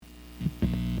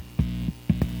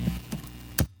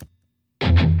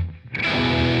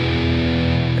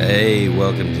Hey,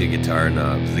 welcome to Guitar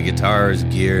Knobs, the guitars,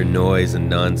 gear, noise, and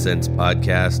nonsense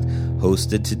podcast,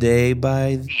 hosted today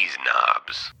by these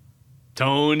knobs.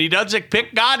 Tony Dudzik,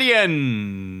 Pick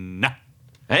Guardian.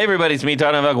 Hey everybody, it's me,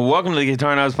 Todd Novak. Welcome to the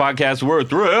Guitar Knobs podcast. We're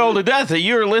thrilled to death that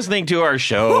you're listening to our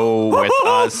show with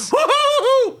us.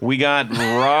 We got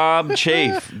Rob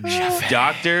Chafe,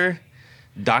 Dr.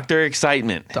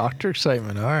 Excitement. Dr.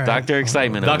 Excitement, all right. Dr.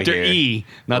 Excitement over Dr. here. E,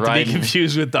 not to be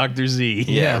confused with Dr. Z.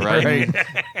 Yeah, right.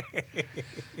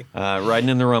 Right. Riding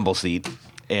in the rumble seat.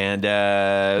 And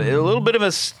a little bit of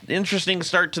an interesting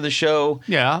start to the show.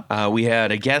 Yeah. We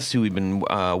had a guest who we've been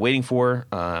waiting for,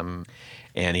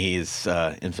 and his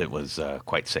infant was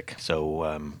quite sick.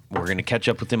 So we're going to catch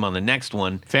up with him on the next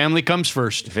one. Family comes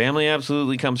first. Family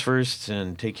absolutely comes first,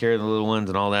 and take care of the little ones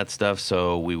and all that stuff.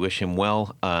 So we wish him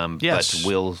well. Yes. But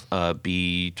we'll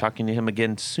be talking to him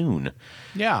again soon.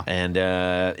 Yeah. And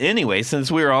anyway,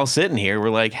 since we were all sitting here, we're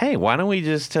like, hey, why don't we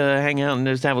just hang out and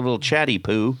just have a little chatty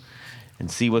poo and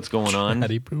see what's going on?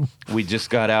 Chatty poo. We just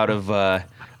got out of a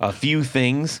few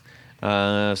things.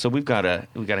 So we've got a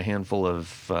handful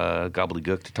of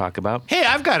gobbledygook to talk about. Hey,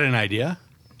 I've got an idea.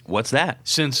 What's that?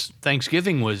 Since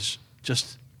Thanksgiving was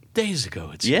just days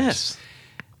ago, it seems. Yes.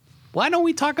 Why don't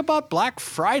we talk about Black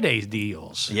Friday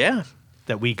deals Yeah.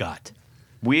 that we got?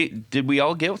 Did we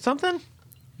all get something?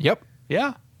 Yep.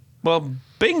 Yeah. Well,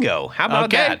 bingo. How about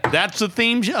Okay, that? that's the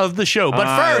theme of the show. But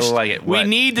I first, like it. we What?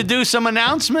 need to do some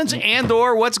announcements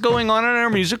and/or what's going on in our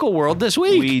musical world this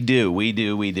week. We do.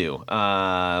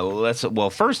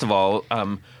 First of all,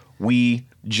 we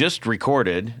just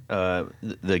recorded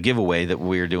the giveaway that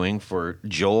we're doing for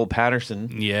Joel Patterson.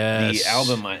 Yes. The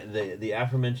album, the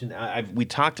aforementioned, we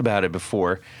talked about it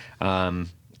before. And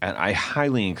I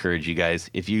highly encourage you guys,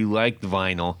 if you like the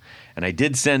vinyl, and I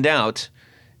did send out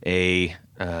a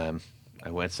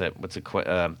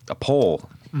poll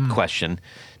question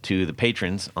to the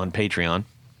patrons on Patreon.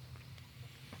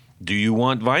 Do you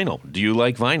want vinyl? Do you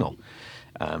like vinyl?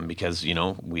 Because,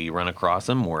 we run across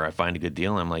them or I find a good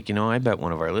deal and I'm like, I bet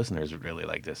one of our listeners would really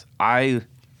like this. I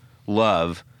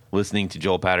love listening to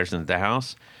Joel Patterson at the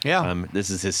house. Yeah.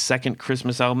 This is his second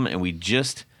Christmas album and we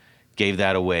just gave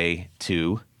that away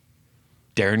to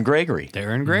Darren Gregory.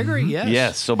 Darren Gregory, yes.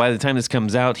 Yes. So by the time this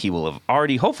comes out, he will have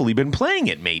already hopefully been playing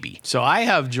it maybe. So I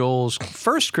have Joel's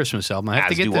first Christmas album. I have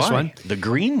to get this one. The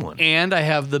green one. And I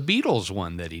have the Beatles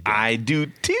one that he did. I do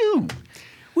too.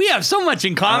 We have so much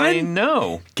in common. I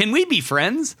know. Can we be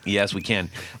friends? Yes, we can.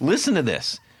 Listen to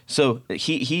this. So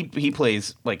he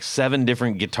plays like 7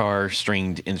 different guitar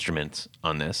stringed instruments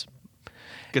on this.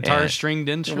 Guitar And- stringed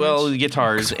instruments? Well,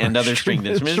 guitars and other stringed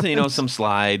instruments. Some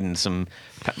slide and some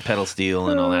pedal steel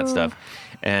and all that stuff.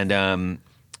 And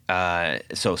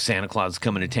so Santa Claus is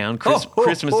coming to town.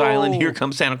 Christmas Island. Here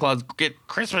comes Santa Claus. Get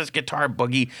Christmas guitar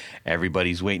boogie.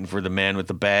 Everybody's waiting for the man with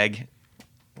the bag.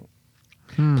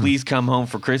 Please come home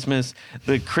for Christmas.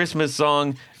 The Christmas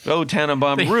song, "Oh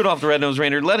Tannenbaum," Rudolph the Red-Nosed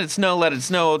Reindeer, "Let It Snow, Let It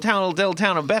Snow," little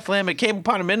town of Bethlehem, it came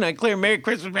upon a midnight clear, Merry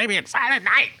Christmas, baby, it's Silent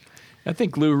Night. I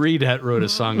think Lou Reed wrote a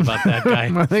song about that guy.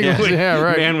 I think it was, yeah,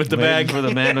 right. Man with the Waiting bag. for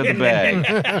the man with the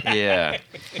bag. Yeah.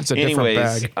 It's a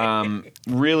Anyways, different bag.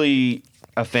 Really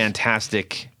a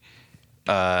fantastic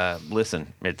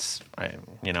listen. It's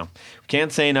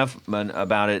can't say enough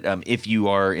about it. If you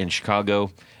are in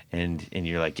Chicago and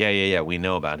you're like, yeah, we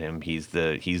know about him. He's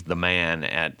the man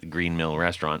at the Green Mill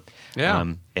Restaurant. Yeah.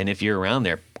 And if you're around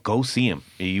there, go see him.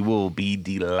 You will be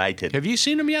delighted. Have you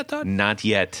seen him yet, Todd? Not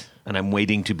yet, and I'm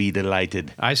waiting to be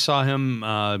delighted. I saw him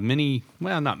not many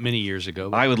years ago.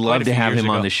 I would quite love a to few have years him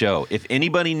on ago. the show. If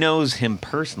anybody knows him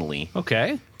personally,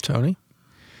 Okay. Tony?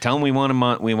 tell him we want him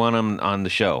on the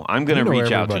show. I'm going to You know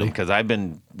reach out to him everybody. because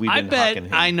we've I been bet hawking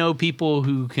him. I know people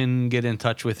who can get in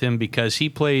touch with him because he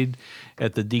played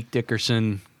at the Deke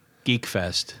Dickerson Geek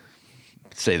Fest.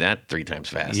 Say that 3 times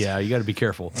fast. Yeah, you got to be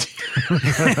careful.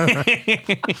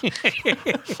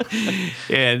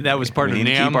 And that was part We of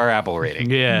need to NAMM. keep our Apple rating.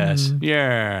 Yes,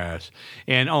 yes.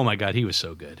 And oh my God, he was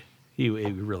so good. He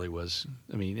really was.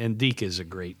 I mean, and Deke is a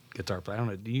great guitar player. I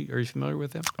don't know. Are you familiar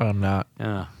with him? I'm not.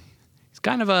 He's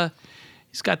kind of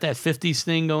he's got that 50s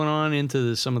thing going on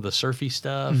into some of the surfy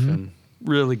stuff and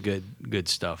really good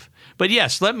stuff. But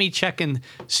yes, let me check and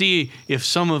see if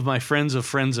some of my friends of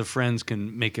friends of friends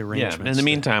can make Yeah. arrangements. In the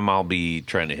meantime, I'll be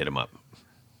trying to hit him up.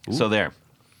 So there.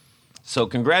 So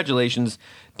congratulations,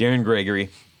 Darren Gregory.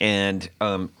 And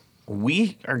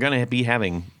we are going to be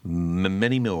having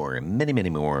many more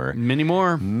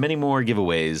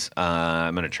giveaways.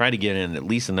 I'm going to try to get in at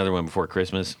least another one before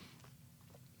Christmas.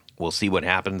 We'll see what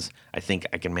happens. I think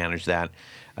I can manage that.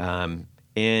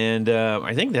 And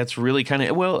I think that's really kind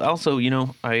of, well, also,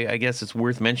 I guess it's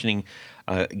worth mentioning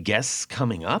guests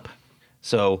coming up.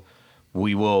 So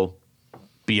we will,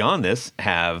 beyond this,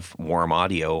 have Warm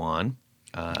Audio on.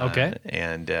 Okay.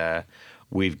 And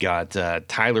we've got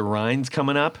Tyler Rines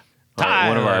coming up. Tyler,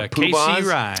 one of our Casey poobahs.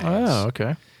 Rhines. Oh,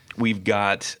 okay. We've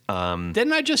got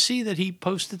Didn't I just see that he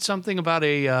posted something about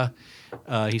a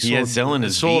he selling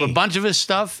his sold V. a bunch of his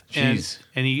stuff Jeez.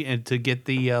 and to get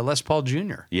the Les Paul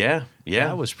Jr. yeah.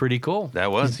 That was pretty cool.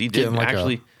 That was. He did Getting like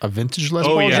actually. a vintage Les Oh,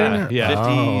 Paul yeah, Jr.? yeah.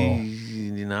 Oh.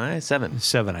 59, 7.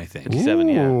 7, I think. 57,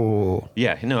 yeah. Ooh.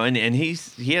 Yeah, and he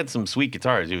had some sweet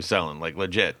guitars he was selling, like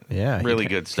legit. Yeah. Really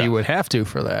good stuff. He would have to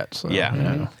for that. So,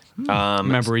 Yeah.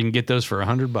 Remember, we can get those for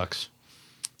 $100.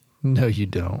 No, you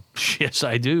don't. Yes,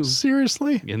 I do.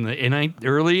 Seriously? In the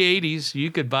early '80s, you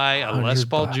could buy a Les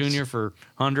Paul $100. Jr. for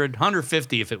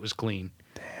 150 if it was clean.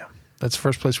 That's the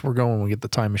first place we're going when we get the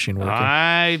time machine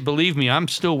working. Believe me, I'm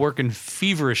still working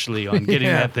feverishly on getting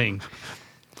Yeah. that thing.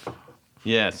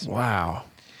 Yes. Wow.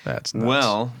 That's nuts.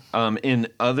 Well, in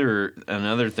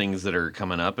other things that are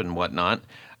coming up and whatnot,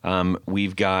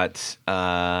 we've got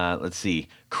let's see,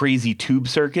 Crazy Tube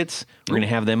Circuits. We're gonna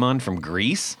have them on from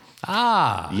Greece.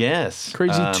 Ah, Yes,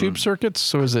 Crazy tube circuits?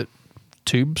 So is it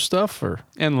tube stuff or?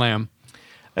 and lamb.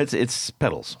 It's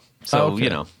pedals. So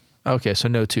Okay. Okay, so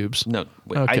no tubes. no.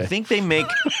 I Okay. think they make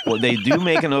they do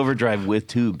make an overdrive with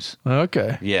tubes.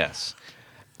 Okay. Yes.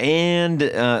 And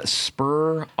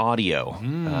Spur Audio.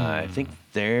 I think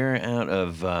they're out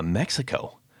of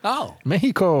Mexico. Oh,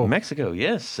 Mexico. Mexico,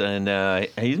 yes. And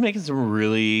he's making some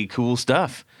really cool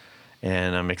stuff.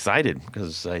 And I'm excited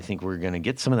because I think we're going to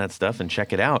get some of that stuff and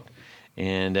check it out.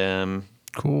 And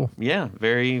Cool. yeah,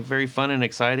 very, very fun and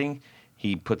exciting.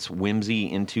 He puts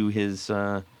whimsy into his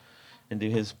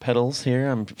pedals here.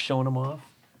 I'm showing them off.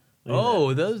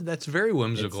 that's very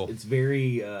whimsical. It's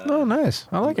very Oh, nice.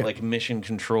 I like it. like mission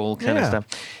control kind of Yeah. stuff.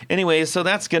 Anyway, so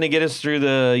that's going to get us through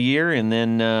the year, and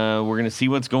then we're going to see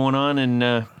what's going on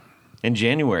in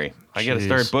January. I got to Jeez.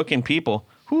 start booking people.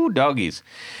 Whoo, doggies.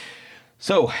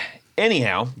 So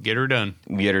anyhow, Get her done.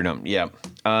 get her done. Yeah.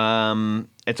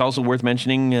 It's also worth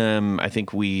mentioning. I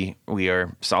think we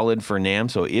are solid for NAMM.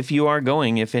 So if you are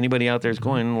going, if anybody out there is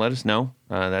going, let us know.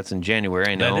 That's in January.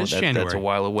 I know That is that's January. a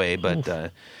while away,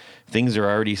 but things are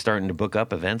already starting to book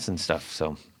up events and stuff.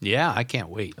 So Yeah, I can't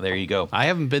wait. there you go. I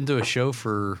haven't been to a show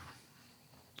for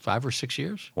 5 or 6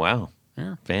 years. Wow.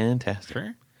 Yeah. Fantastic.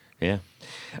 Sure. Yeah.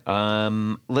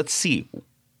 Let's see.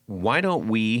 Why don't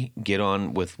we get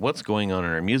on with what's going on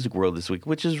in our music world this week,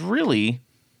 which is really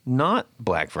not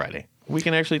Black Friday. We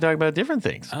can actually talk about different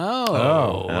things.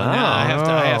 Oh. Now I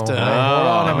have to. Hold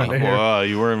on a minute here. Whoa,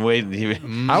 you weren't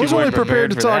waiting. I was you only weren't prepared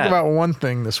to for talk that. about one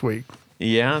thing this week.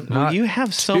 Yeah, well, Not you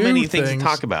have so two many things things. to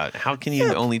talk about. How can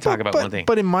you only talk about one thing?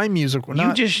 But in my music,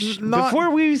 you just before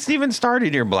we even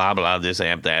started here, blah blah, this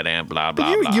amp, that amp, blah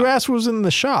blah. blah. you asked what was in the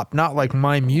shop, not like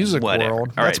my music Whatever. world.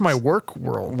 All That's right. my work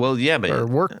world. Well, yeah, but or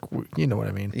work, you know what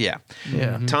I mean? yeah,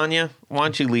 Yeah. Tanya, why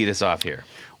don't you lead us off here?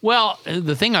 Well,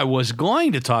 the thing I was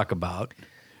going to talk about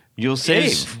You'll is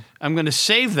save. I'm going to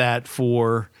save that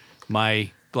for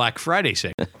my Black Friday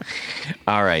segment.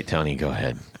 All right, Tony, go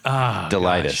ahead.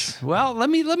 Delight us. Well, let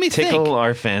me Tickle think.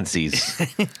 our fancies.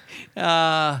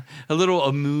 A little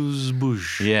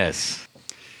amuse-bouche. Yes.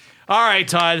 All right,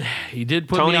 Todd, you did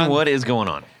put Tony, me on. what is going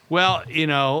on? Well,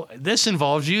 this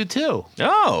involves you too.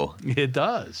 Oh, It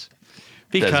does.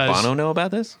 Because does Bono know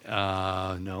about this?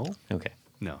 no, Okay.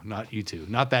 no, not you two,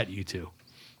 not that you two.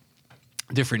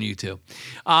 Different you two.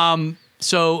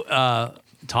 So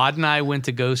Todd and I went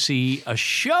to go see a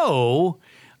show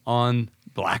on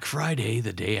Black Friday,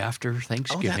 the day after Oh,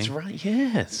 Thanksgiving. that's right.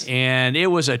 Yes. And it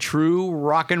was a true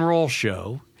rock and roll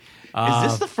show. Is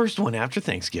this the first one after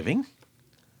Thanksgiving?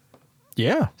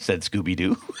 Yeah. Said Scooby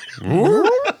Doo.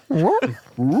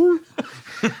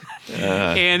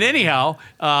 And anyhow,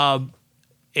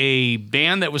 a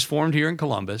band that was formed here in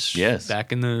Columbus. Yes.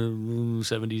 Back in the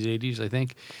 70s, 80s, I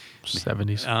think.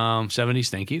 70s. 70s,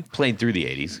 thank you. Played through the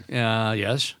 80s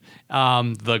Yes.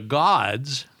 The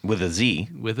Gods, with a Z.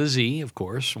 with a Z, of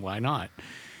course. Why not?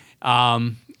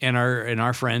 And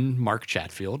our friend Mark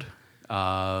Chatfield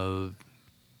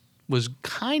was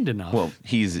kind enough. Well,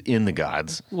 he's in the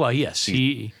gods. Well, yes,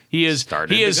 he is.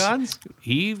 started he the is, Gods?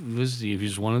 He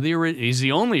was one of the. He's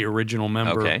the only original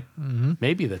member. Okay.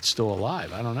 Maybe that's still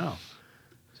alive. I don't know.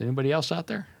 Is anybody else out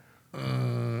there?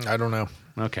 I don't know.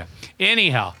 Okay.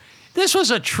 Anyhow, this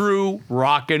was a true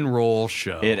rock and roll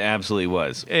show. It absolutely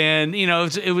was. And,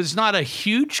 it was not a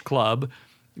huge club,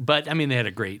 but, I mean, they had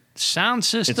a great sound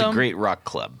system. It's a great rock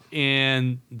club.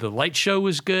 And the light show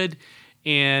was good.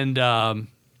 And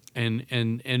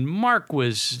and Mark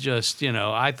was just,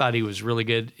 I thought he was really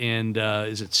good. And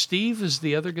is it Steve is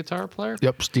the other guitar player?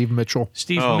 Yep, Steve Mitchell.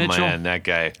 Steve Oh Mitchell. man, that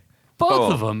guy.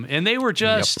 Both of them. And they were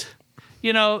just,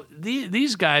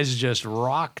 these guys just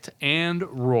rocked and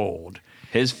rolled.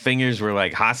 His fingers were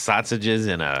like hot sausages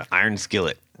in a iron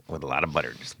skillet with a lot of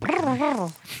butter. Just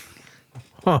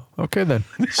Huh. Okay then.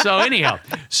 So anyhow,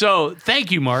 thank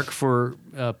you, Mark, for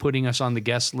putting us on the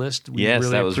guest list. We Yes,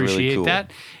 really that was really appreciate cool.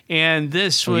 that. And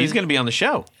this was he's going to be on the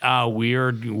show.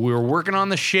 we're working on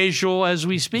the schedule as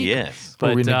we speak. Yes.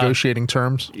 Are we But negotiating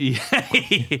terms?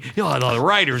 the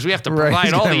writers, we have to Right.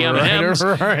 provide all the Right, M&Ms.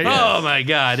 right. Oh my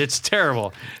God, it's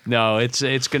terrible. No, it's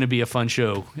going to be a fun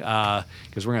show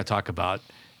because we're going to talk about.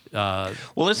 Well,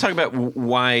 let's talk about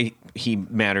why he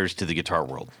matters to the guitar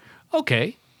world.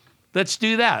 Okay, let's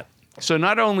do that. So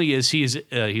not only is he's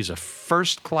a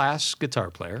first class guitar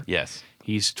player. Yes.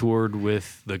 He's toured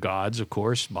with the Gods, of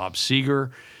course, Bob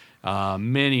Seger,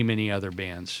 many other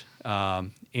bands,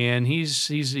 and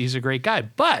he's a great guy.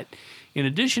 But in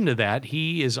addition to that,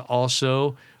 he is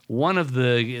also one of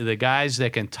the guys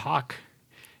that can talk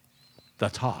the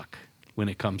talk when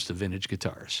it comes to vintage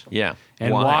guitars. Yeah.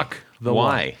 And Why? walk the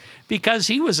Why? walk. Because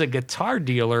he was a guitar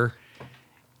dealer,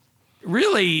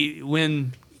 really,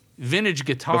 when vintage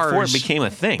guitars Before it became a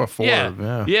thing. before,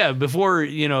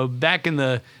 back in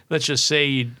the, let's just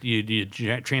say you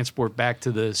transport back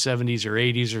to the 70s or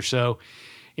 80s or so,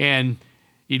 and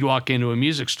you'd walk into a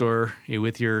music store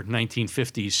with your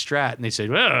 1950s Strat, and they said,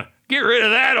 well, get rid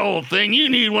of that old thing. You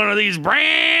need one of these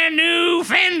brand new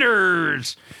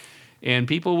Fenders. And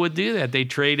people would do that. They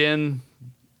trade in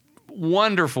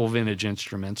wonderful vintage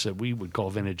instruments that we would call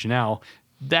vintage now.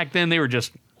 Back then, they were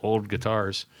just old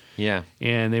guitars. Yeah.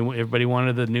 And everybody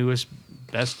wanted the newest,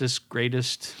 bestest,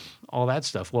 greatest, all that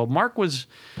stuff. Well, Mark was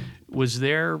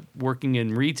there working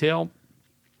in retail.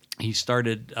 He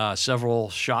started several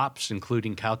shops,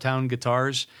 including Cowtown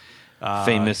Guitars. Made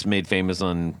famous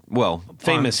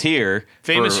famous here.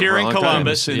 Famous for here a in long time.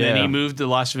 Columbus, and then Yeah. he moved to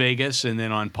Las Vegas, and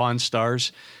then on Pawn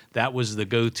Stars. That was the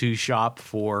go-to shop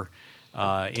for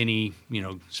any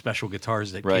special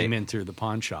guitars that Right. came in through the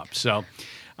pawn shop. So,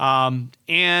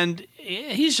 and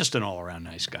he's just an all-around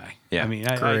nice guy. Yeah. I mean,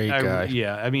 Great guy.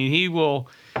 Yeah, I mean, he will.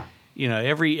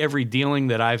 Every dealing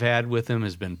that I've had with him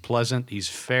has been pleasant. He's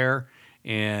fair,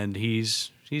 and he's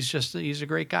a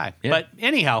great guy. Yeah. But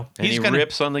anyhow, And he's he gonna.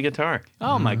 rips on the guitar.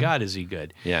 Oh my God, is he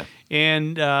good? Yeah.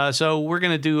 And so we're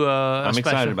going to do I'm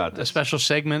excited about a this. special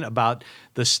segment about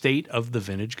the state of the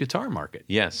vintage guitar market.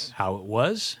 Yes. How it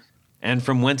was. And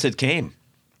from whence it came.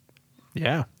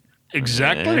 Yeah.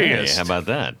 Exactly. Hey, how about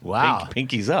that? Wow.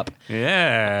 Pinky's up.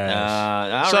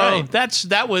 Yeah. All So right.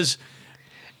 that was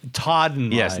Todd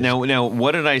and Yes. I. Now,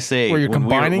 what did I say Were you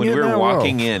combining when it we were now?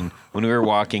 walking Whoa. in? When we were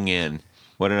walking in,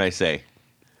 what did I say?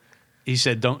 You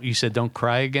said don't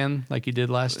cry again like you did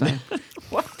last time.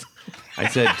 I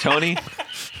said, Tony,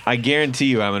 I guarantee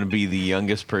you, I'm going to be the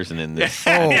youngest person in this.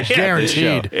 Oh, this show.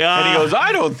 guaranteed. Yeah. And he goes,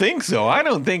 I don't think so.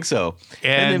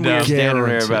 And then we were standing there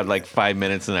Guaranteed. about like 5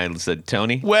 minutes, and I said,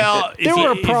 Tony, Well, There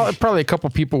were probably a couple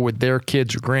people with their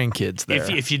kids or grandkids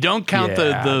there. if you don't count Yeah,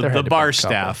 there the had to be bar a couple.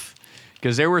 staff,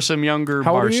 because there were some younger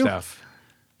How old bar are you? staff.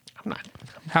 I'm not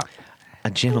How, a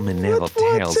gentleman never What's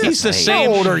tells. that? He's the his age. same.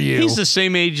 How old are you? He's the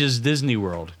same age as Disney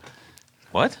World.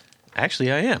 What?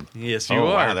 Actually, I am. Yes, Oh,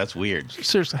 wow, that's weird.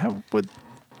 seriously, how would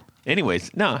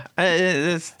Anyways, no,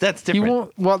 that's you different.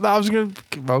 won't? Well, I was gonna.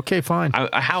 Okay, fine.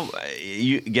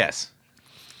 You guess?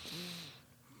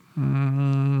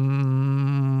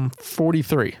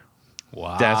 43.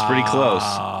 Wow. That's pretty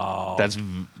close.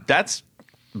 That's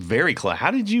very close.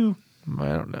 How did you? I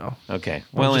don't know. Okay.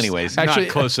 Well, just- anyways, Actually-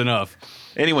 Not close enough.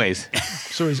 anyways.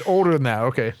 So he's older than that.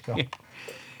 Okay. Go.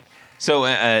 So,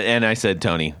 and I said,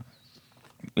 Tony.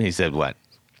 He said, what?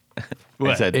 I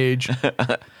What? said, Age.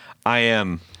 I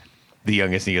am the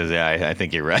youngest. He goes, yeah, I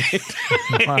think you're right.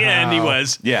 And he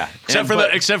was. Yeah. Except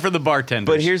for the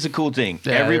bartenders. But here's the cool thing.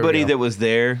 Yeah, there we Everybody go. that was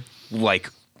there, like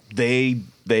they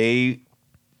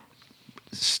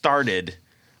started,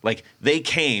 like they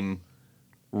came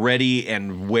ready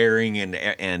and wearing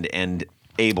and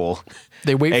able.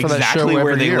 They wait for that show exactly every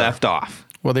where they year. left off.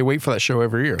 Well, they wait for that show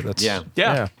every year. That's Yeah.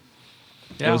 Yeah.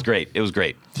 It was great. It was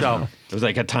great. So It was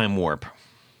like a time warp.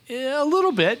 yeah, a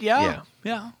little bit. Yeah. Yeah.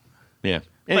 Yeah. Yeah.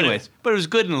 But Anyways, it was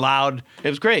good and loud it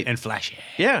was great. and flashy.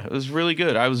 Yeah, it was really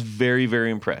good. I was very, very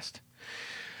impressed.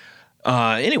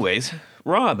 Anyways,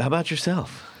 Rob, how about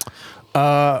yourself?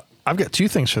 I've got two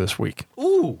things for this week.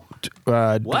 Ooh.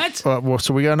 What? Well,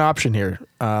 so we got an option here.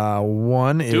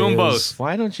 One is Do 'em both.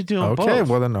 Why don't you do them Okay, both?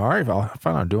 well then, all right, I'll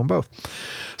fine. I'm doing both.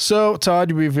 So, Todd,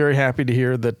 you'll be very happy to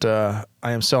hear that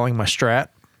I am selling my Strat.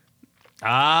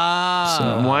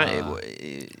 Ah.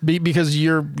 Why? Because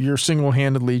you're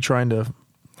single-handedly trying to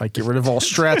like get rid of all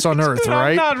strats on Earth,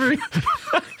 right?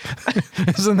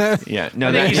 Isn't that? Yeah. No,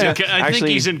 I think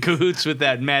he's in cahoots with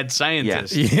that mad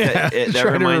scientist. Yeah. That Trying to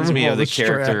reminds me remove of all the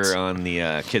character strats. on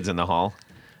the Kids in the Hall.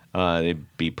 They'd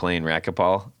be playing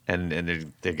racquetball, and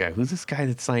the guy, who's this guy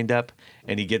that signed up?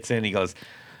 And he gets in, he goes,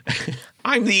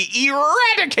 "I'm the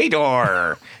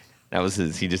Eradicator." That was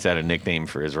his. He just had a nickname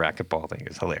for his racquetball thing. It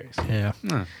was hilarious. Yeah.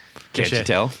 Can't you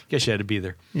tell? Guess you had to be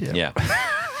there. Yeah.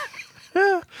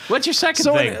 What's your second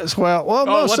So, thing? well, Oh,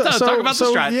 no, what the- talk about the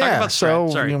strat. Talk Yeah, about the strat. so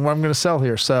Sorry. what I'm going to sell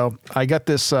here. So I got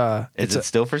this. Is it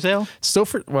still for sale? Still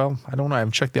for? Well, I don't know. I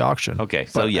haven't checked the auction. Okay,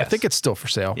 so but yes. I think it's still for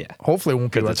sale. Yeah. Hopefully, it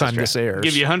won't be by the Because it's a time this strat. airs.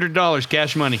 Give you $100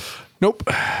 cash money. Nope,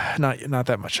 not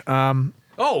that much.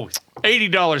 Oh,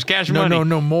 $80 cash No, money.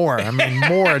 no more. I mean,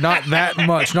 more, not that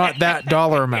much, not that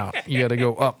dollar amount. You got to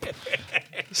go up.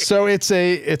 So it's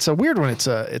a weird one. It's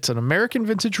an American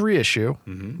vintage reissue,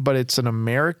 but it's an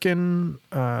American.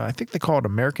 I think they call it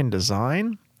American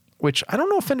design, which I don't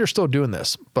know if Fender's still doing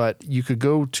this, but you could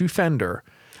go to Fender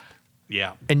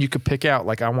Yeah. and you could pick out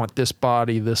like I want this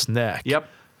body, this neck. Yep.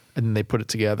 And then they put it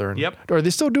together. And, Yep. Are they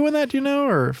still doing that? Do you know,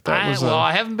 or if that was?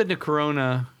 I haven't been to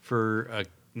Corona for a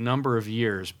number of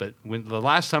years, but when the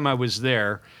last time I was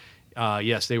there,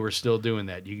 yes, they were still doing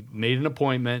that. You made an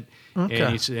appointment, Okay.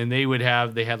 and they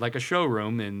had like a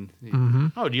showroom,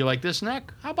 and oh, do you like this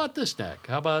neck? How about this neck?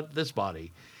 How about this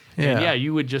body? And Yeah.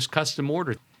 you would just custom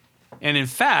order. And in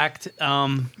fact,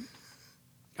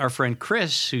 our friend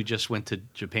Chris, who just went to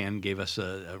Japan, gave us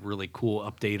a really cool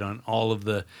update on all of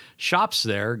the shops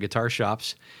there, guitar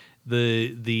shops.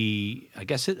 I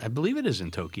believe it is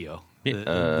in Tokyo.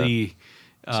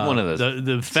 It's one of those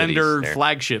the Fender cities there.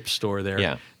 flagship store there.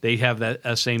 Yeah. They have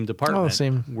that same department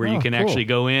same. where you can cool. actually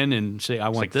go in and say, I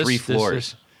want like this. 3 this, floors.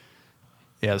 this.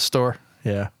 Yeah, the store.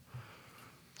 Yeah.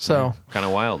 So Kind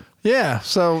of wild. yeah,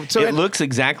 so It looks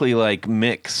exactly like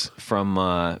Mix from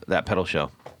that pedal show.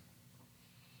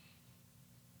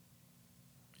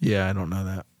 yeah, I don't know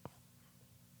that.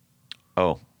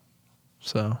 Oh,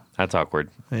 So that's awkward.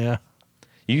 yeah.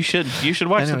 You should watch the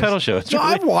Anyways. pedal show. It's No,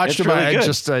 really, I've watched it's it, but really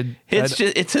good. it's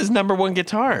It's his number one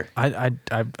guitar.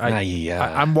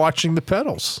 I'm watching the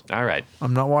pedals. All right.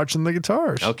 I'm not watching the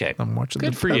guitars. Okay. I'm watching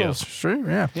Good the for you. pedals. Sure,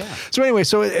 yeah. Yeah. So anyway,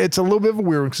 so it's a little bit of a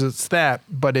weird one because it's that,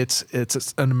 but it's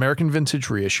an American vintage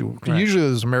reissue. Right. Usually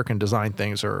those American design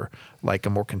things are like a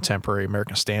more contemporary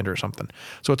American standard or something.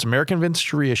 So it's American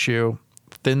vintage reissue,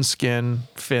 thin skin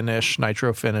finish,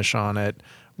 nitro finish on it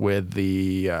with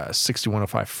the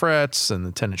 6105 frets and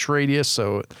the 10-inch radius.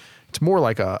 So it's more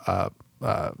like a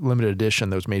limited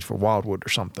edition that was made for Wildwood or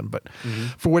something. But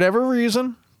for whatever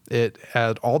reason, it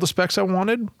had all the specs I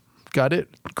wanted, got it,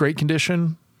 great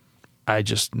condition. I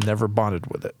just never bonded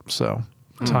with it. So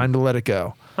time to let it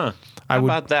go. Huh. How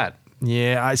about that?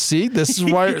 Yeah, I see. This is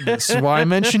why I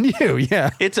mentioned you.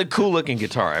 Yeah. It's a cool looking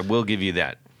guitar. I will give you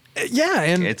that. Yeah,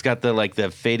 and It's got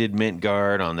the faded mint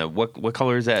guard on the what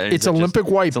color is that? Is it's it just- Olympic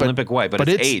white. It's Olympic white, but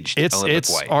it's aged. Olympic It's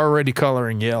white. already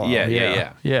coloring yellow.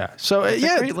 Yeah. So It's a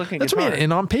yeah, great-looking that's what I mean. guitar.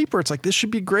 And on paper, it's like this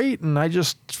should be great. And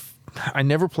I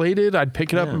never played it. I'd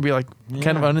pick it up and be like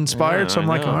kind of uninspired. Yeah, so I'm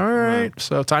I like, know. all right.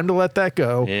 So time to let that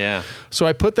go. Yeah. So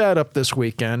I put that up this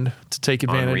weekend to take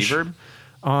On advantage. Reverb?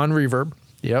 On Reverb.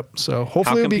 Yep. So How hopefully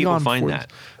can it'll be people gone. find before-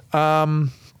 that?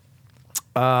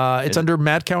 It's under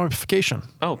Mad Cow Amplification.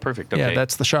 Oh, perfect. Okay. Yeah,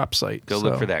 that's the shop site. Go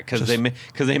look So for that because just-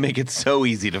 they make it so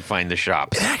easy to find the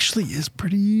shops. It actually is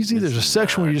pretty easy. There's a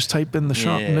section where you just type in the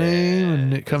shop Yeah, name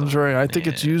and it comes right. I think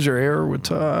it's user error with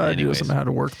Todd. He Anyways. doesn't know how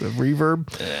to work the reverb.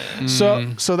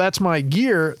 So that's my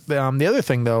gear. The other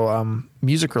thing though,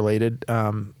 music related.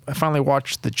 I finally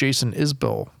watched the Jason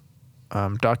Isbell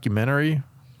documentary,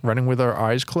 Running with Our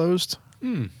Eyes Closed.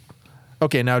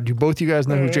 Okay, now do both you guys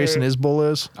know who Jason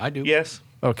Isbell is? I do. Yes.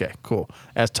 Okay, cool.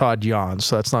 As Todd yawns,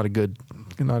 so that's not a good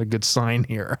sign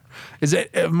here.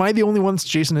 Am I the only one that's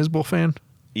Jason Isbell fan?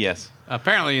 Yes.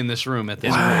 Apparently in this room at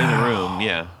this In point. the room.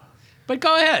 Yeah. But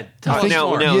go ahead. Tell us think-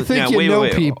 more. You think you know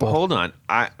people. Hold on.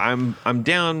 I'm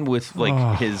down with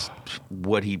like his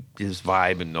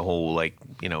vibe and the whole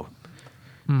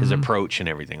his approach and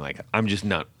everything. Like I'm just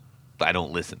not. I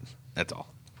don't listen. That's all.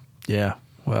 Yeah.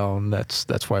 Well,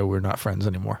 that's why we're not friends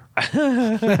anymore.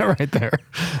 Right there.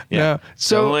 Yeah.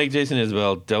 So don't like Jason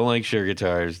Isbell. Don't like Shure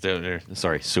guitars.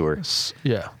 Sewer.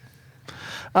 yeah.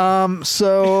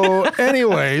 So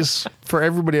anyways, for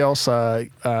everybody else,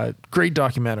 great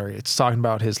documentary. It's talking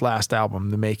about his last album,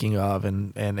 the making of,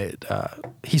 and it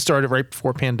he started right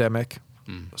before pandemic.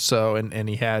 So and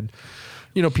he had,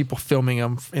 people filming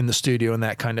him in the studio and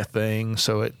that kind of thing.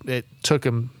 So it took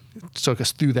him took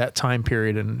us through that time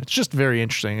period, and it's just very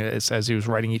interesting as he was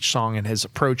writing each song and his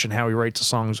approach and how he writes the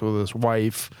songs with his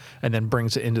wife and then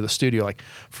brings it into the studio. Like,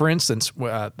 for instance,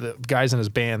 the guys in his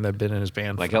band that have been in his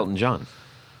band. Like Elton John.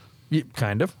 Yeah,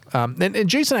 kind of. And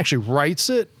Jason actually writes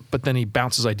it, but then he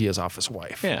bounces ideas off his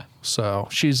wife. Yeah. So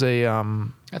she's a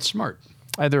That's smart.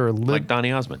 either a Like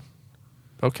Donny Osmond.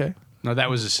 Okay. No, that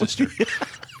was his sister.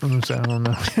 I don't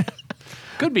know.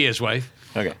 Could be his wife.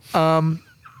 Okay.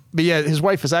 But yeah, his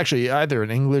wife is actually either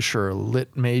an English or a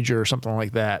lit major or something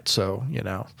like that. So, you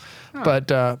know,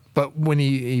 but when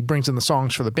he brings in the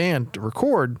songs for the band to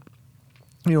record,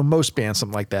 you know, most bands,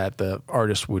 something like that, the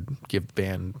artist would give the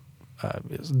band a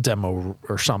demo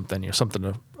or something, you know,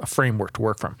 something, a framework to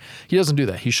work from. He doesn't do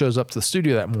that. He shows up to the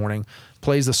studio that morning,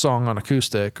 plays the song on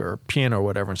acoustic or piano or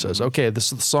whatever and says, okay, this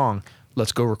is the song.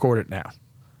 Let's go record it now.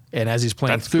 And as he's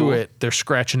playing That's through cool. it, they're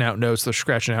scratching out notes, they're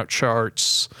scratching out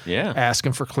charts, Yeah.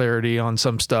 asking for clarity on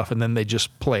some stuff, and then they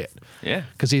just play it. Yeah.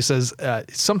 Because he says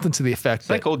something to the effect It's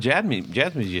that, like old jazz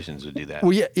musicians would do that.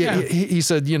 well, yeah. He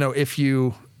said, you know, if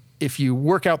you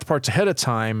work out the parts ahead of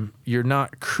time, you're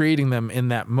not creating them in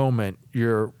that moment.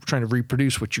 You're trying to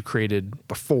reproduce what you created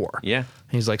before. Yeah.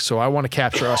 He's like, so I want to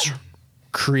capture us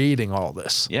creating all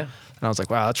this. Yeah. And I was like,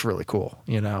 wow, that's really cool.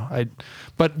 You know,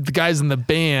 but the guys in the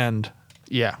band,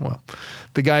 yeah, well,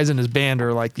 the guys in his band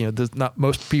are like, you know, not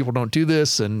most people don't do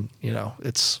this, and you know,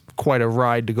 it's quite a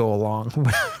ride to go along.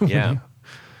 Yeah.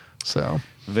 So.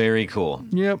 Very cool.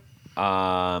 Yep.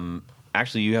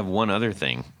 Actually, you have one other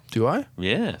thing. Do I?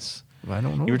 Yes. I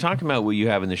don't know. You were talking about what you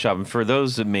have in the shop, and for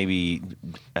those that maybe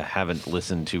haven't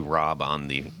listened to Rob on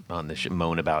the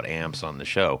moan about amps on the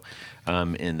show,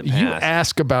 in the past, You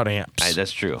ask about amps.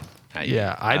 that's true.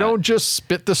 I don't just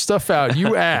spit the stuff out.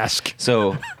 You ask.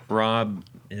 So Rob,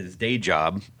 his day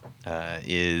job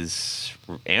is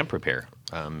amp repair,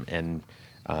 and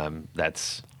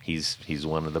that's he's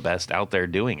one of the best out there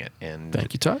doing it. And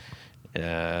Thank you, Todd. Just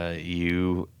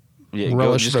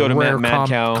go to rare Mad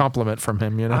Cow. compliment from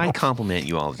him. You know, I compliment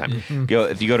you all the time.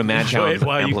 If you go to Mad Cow Enjoy it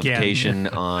while you can. Amplification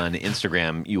on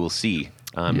Instagram, you will see.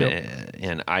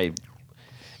 And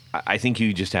I think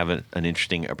you just have an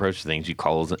interesting approach to things. You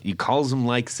calls them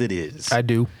like it is. I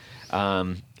do.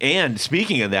 And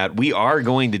speaking of that, we are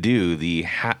going to do the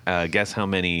guess how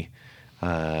many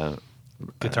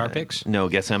Guitar picks? no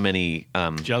guess how many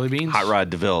Jelly beans? Hot Rod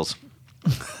DeVilles.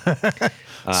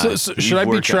 So should I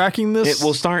be tracking this? It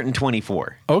will start in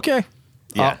 24. Okay.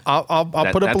 Yeah. I'll put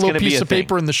up a that's little gonna be piece a of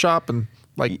paper thing. in the shop and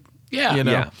like Yeah. you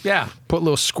know, Yeah. put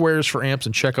little squares for amps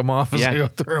and check them off as I Yeah. go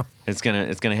through. It's gonna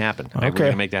happen. We're Okay.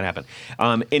 gonna make that happen.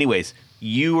 Anyways,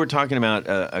 you were talking about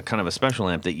a kind of a special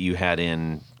amp that you had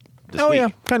in this Oh week. yeah,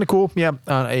 kind of cool. Yeah,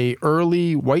 a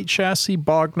early white chassis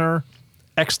Bogner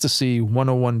Ecstasy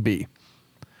 101B.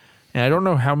 And I don't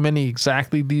know how many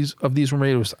exactly these were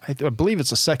made. It was, I believe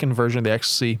it's the second version of the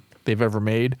Ecstasy they've ever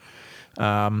made.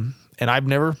 And I've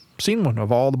never seen one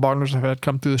of all the Bogners I've had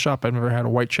come through the shop. I've never had a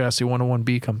white chassis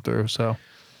 101B come through. So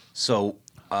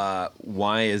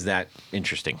why is that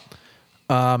interesting?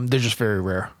 they're just very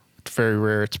rare. It's very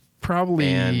rare. It's probably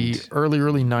And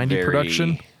early 90 very-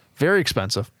 production. Very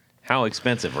expensive. How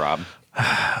expensive, Rob,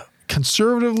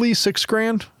 Conservatively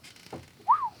 $6,000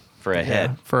 for a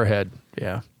head? for a head.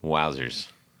 Yeah. Wowzers.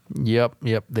 Yep.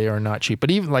 They are not cheap.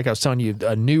 But even like I was telling you,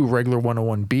 a new regular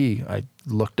 101B I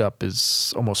looked up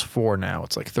is almost $4,000 now.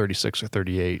 It's like 36 or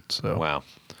 38. So Wow.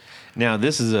 Now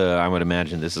this is I would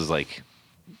imagine this is like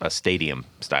a stadium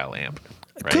style amp,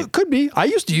 right? could be. I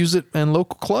used to use it in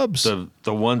local clubs. The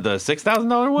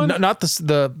 $6,000 one. No, not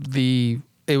the.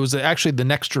 It was actually the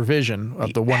next revision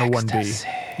of the 101B. Ecstasy.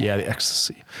 Yeah, the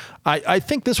Ecstasy. I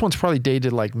think this one's probably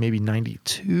dated like maybe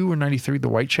 92 or 93, the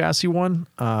white chassis one.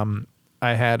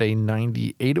 I had a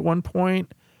 98 at one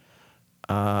point.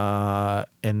 And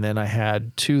then I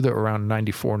had two that were around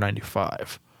 94,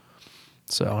 95.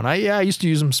 So, and I used to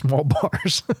use them small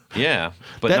bars. Yeah,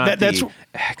 but That- not that- that's- the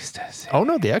ecstasy. Oh,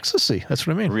 no, the Ecstasy. That's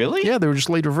what I mean. Really? Yeah, they were just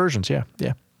later versions. Yeah.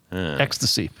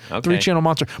 Ecstasy. Okay. 3-channel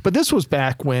monster. But this was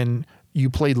back when you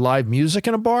played live music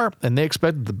in a bar and they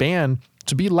expected the band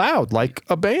to be loud like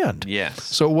a band. Yes.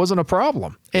 So it wasn't a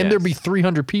problem. And there'd be Yes.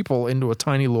 300 people into a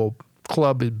tiny little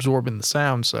club absorbing the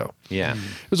sound. So Yeah,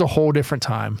 it was a whole different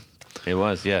time. it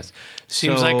was. Yes.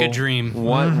 Seems like a dream.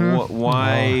 Why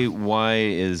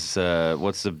is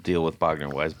what's the deal with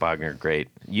Bogner? Why is Bogner great?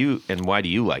 Why do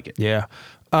you like it? Yeah.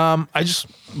 I just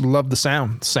love the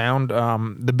sound.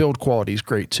 The build quality is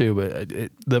great too. But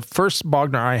the first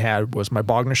Bogner I had was my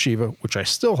Bogner Shiva, which I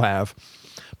still have.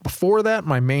 Before that,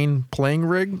 my main playing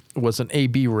rig was an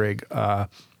AB rig, a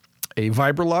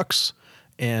Vibrolux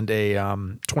and a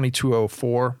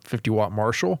 2204 50-watt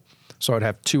Marshall. So I'd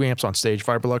have 2 amps on stage,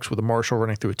 Vibrolux with a Marshall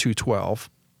running through a 212.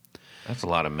 That's a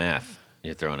lot of math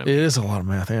you're throwing at It me. is a lot of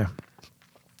math, yeah.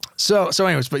 So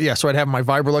anyways, but yeah, so I'd have my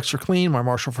Vibrolux for clean, my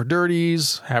Marshall for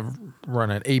dirties, run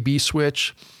an AB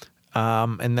switch,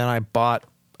 and then I bought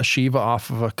a Shiva off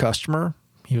of a customer.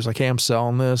 He was like, "Hey, I'm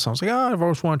selling this." I was like, "Oh, I've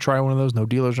always wanted to try one of those. No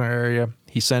dealers in our area."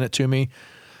 He sent it to me,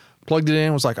 plugged it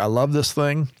in, was like, "I love this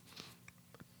thing."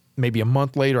 Maybe a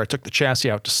month later, I took the chassis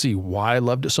out to see why I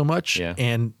loved it so much, Yeah.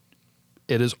 and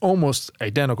it is almost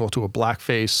identical to a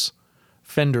blackface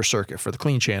Fender circuit for the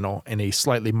clean channel and a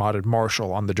slightly modded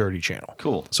Marshall on the dirty channel.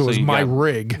 Cool. So it was you my got-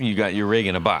 rig You got your rig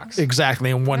in a box. exactly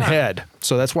in one head.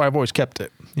 So that's why I've always kept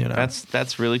it. You know,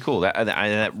 That's really cool.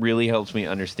 That really helps me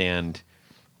understand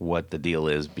what the deal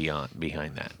is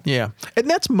behind that. yeah, and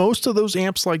that's most of those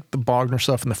amps, like the Bogner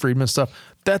stuff and the Friedman stuff.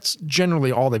 That's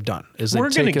generally all they've done. Is they've We're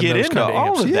going to taken get those into kind of all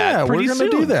amps. of Yeah, that pretty we're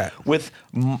soon. to do that.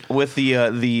 with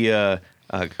the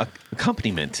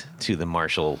accompaniment to the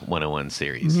Marshall 101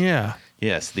 series. Yeah,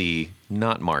 Yes, the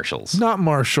not Marshalls. not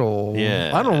Marshall.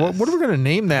 Yes. I don't know what are we going to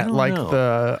name that. don't Like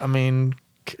know.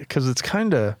 because it's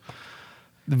kind of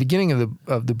the beginning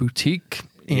of the boutique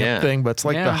amp Yeah. thing, but it's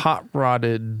like Yeah. the hot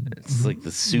rodded. It's like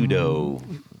the pseudo.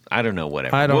 I don't know.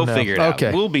 Whatever. I don't we'll know. figure it Okay.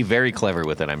 out. We'll be very clever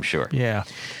with it, I'm sure. Yeah,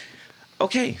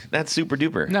 Okay, that's super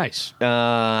duper. Nice.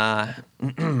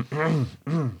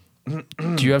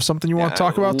 do you have something you want to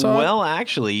talk about, Todd? Well,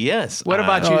 actually, yes. What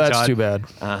about you, oh, that's Todd? too bad.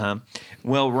 Uh-huh.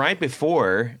 Well, right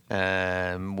before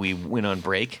we went on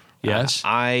break, Yes.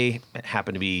 I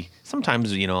happen to be,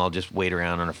 sometimes, I'll just wait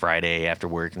around on a Friday after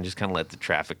work and just kind of let the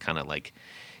traffic kind of like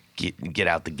get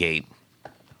out the gate.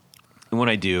 And when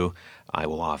I do, I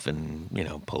will often,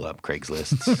 pull up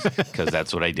Craigslist because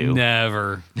that's what I do.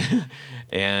 Never.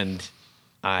 And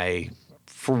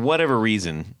for whatever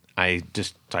reason, I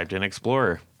just typed in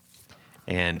Explorer.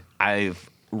 And I've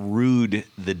rued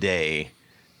the day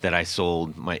that I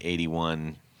sold my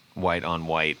 81 white on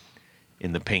white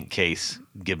in the pink case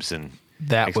Gibson.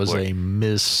 That was Explorer. a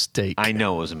mistake. I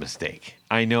know it was a mistake.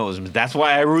 That's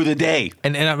why I rue the day.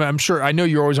 And I'm sure, I know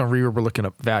you're always on Reverb looking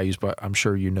up values, but I'm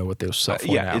sure you know what those sell for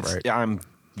now, right? I'm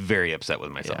very upset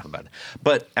with myself Yeah. about it.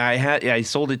 But I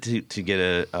sold it to get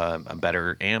a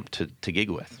better amp to gig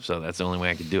with. So that's the only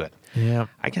way I could do it. Yeah.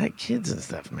 I got kids and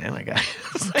stuff, man. I got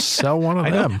Sell one of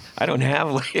them. I don't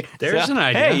have like. There's an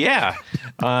idea. Hey,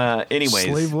 yeah. Anyways,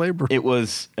 Slave labor. It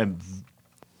was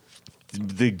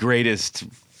the greatest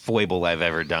foible I've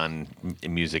ever done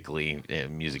musically,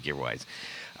 music year wise.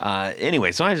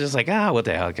 Anyway, so I was just like, what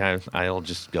the hell? I'll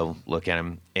just go look at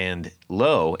him. And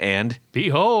lo, and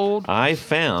Behold. I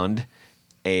found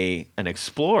an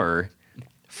Explorer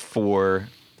for.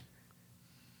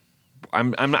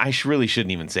 I really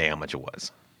shouldn't even say how much it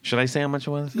was. Should I say how much it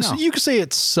was? So you could say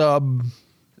it's sub.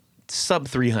 Sub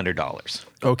 $300.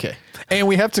 Okay. And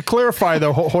we have to clarify,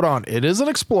 though. Hold on. It is an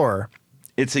Explorer.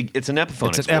 It's an Epiphone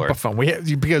It's Explorer. an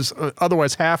Epiphone. Because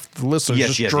otherwise half the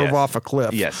listeners just drove off a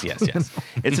cliff. Yes.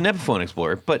 It's an Epiphone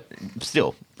Explorer, but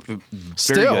still, very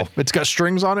Still, good. it's got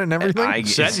strings on it and everything.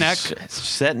 Set neck.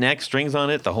 Set neck, strings on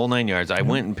it, the whole 9 yards. I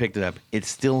went and picked it up. It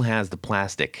still has the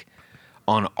plastic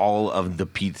on all of the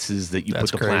pieces that you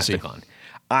That's put the crazy. plastic on.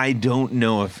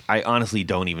 I honestly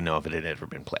don't even know if it had ever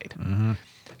been played.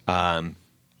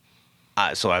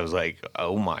 So I was like,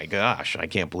 oh my gosh, I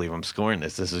can't believe I'm scoring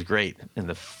this. This is great. And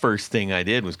the first thing I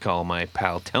did was call my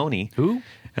pal Tony. Who?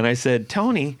 And I said,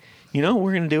 Tony, you know what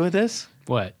we're going to do with this?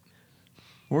 What?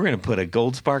 We're going to put a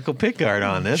gold sparkle pickguard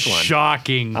on this one.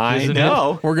 Shocking. I isn't it?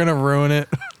 know. We're going to ruin it.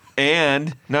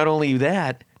 And not only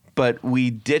that, but we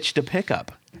ditched a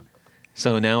pickup.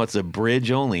 So now it's a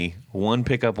bridge only, one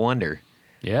pickup wonder.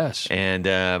 Yes. And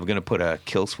we're going to put a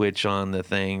kill switch on the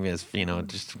thing as, give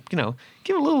it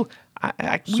a little,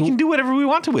 we can do whatever we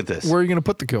want to with this. Where are you going to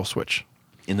put the kill switch?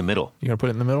 In the middle. You're going to put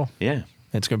it in the middle? Yeah.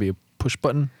 It's going to be a push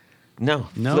button? No.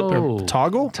 No. Flip-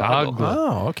 Toggle? Toggle.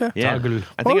 Oh, okay. Yeah. Toggle.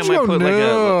 I Why think I would might you go, put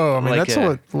no? I mean, like that's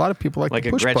what a lot of people like like the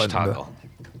a push Gretsch button. toggle.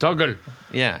 Toggle.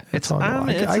 Yeah. It's Toggle.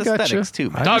 it's I got you. aesthetics too.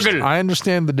 man. Toggle. I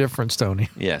understand the difference, Tony.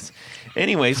 Yes.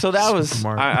 Anyway, so that was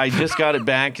Smart. I just got it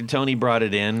back and Tony brought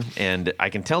it in, and I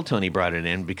can tell Tony brought it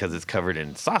in because it's covered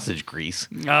in sausage grease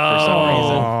for some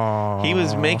reason. He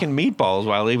was making meatballs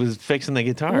while he was fixing the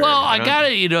guitar. Well, I don't- got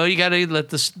it. You got to let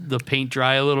the paint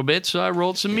dry a little bit. So I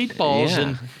rolled some meatballs Yeah.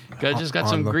 and just got On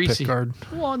some the greasy. pickguard?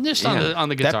 Well, just Yeah. on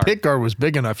the guitar. That pick guard was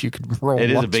big enough you could roll It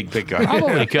is a once. big pickguard.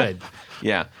 Probably could.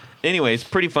 Yeah. anyways,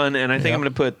 pretty fun, and I think Yep. I'm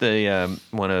going to put the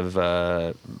one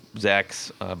of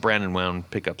Zach's Brandon Wound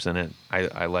pickups in it.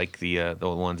 I like the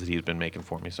ones that he's been making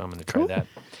for me, so I'm going to try Cool. that.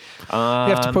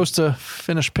 You have to post a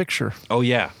finished picture. Oh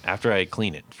yeah, after I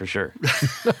clean it for sure. Get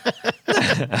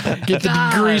the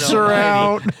degreaser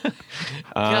out.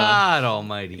 God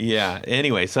Almighty! Yeah.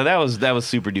 Anyway, so that was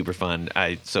super duper fun.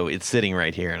 So it's sitting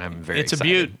right here, and I'm very. It's a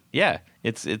excited. beaut. Yeah,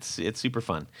 it's super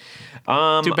fun.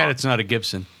 Too bad it's not a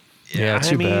Gibson. Yeah,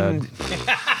 too bad.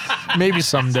 Maybe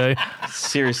someday.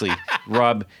 Seriously,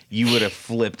 Rob, you would have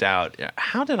flipped out.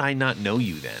 How did I not know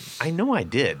you then? I know I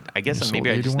did. I guess You maybe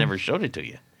sold I just 81? never showed it to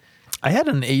you. I had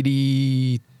an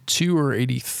 82 or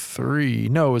 83.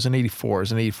 No, it was an 84. It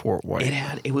was an 84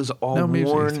 white. It was all No, maybe it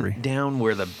was worn 83. down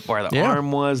where the Yeah.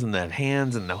 arm was and the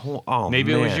hands and the whole. Oh,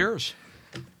 Maybe it was man. yours.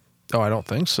 Oh, I don't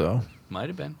think so. Might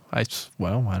have been. I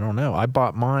don't know. I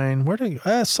bought mine. Where did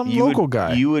some You local would,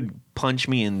 guy? You would punch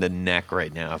me in the neck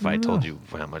right now if I told you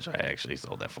how much I actually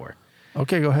sold that for.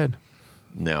 Okay, go ahead.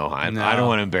 No, I No. don't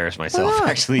want to embarrass Why myself. not?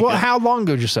 Actually, Well, how long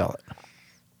ago did you sell it?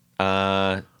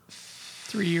 3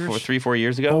 years. 3-4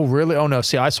 years ago. Oh, really? Oh, no.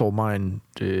 See, I sold mine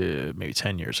maybe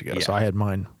 10 years ago. So Yeah. I had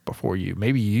mine before you.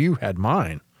 Maybe you had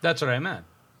mine. That's what I meant.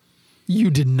 You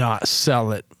did not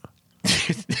sell it.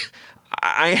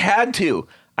 I had to.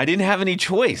 I didn't have any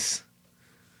choice.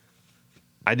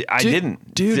 I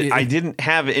didn't. dude, I didn't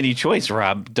have any choice,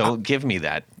 Rob. Don't give me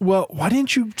that. Well, why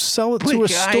didn't you sell it to a Like,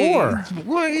 store?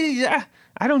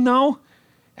 I don't know.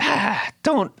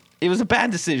 Don't. It was a bad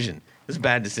decision. It was a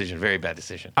bad decision. Very bad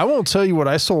decision. I won't tell you what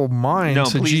I sold mine No,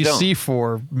 to please GC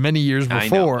for many years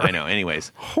before. I know.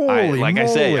 Anyways, Holy like I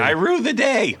say, moly. I rue the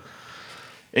day.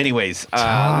 Anyways,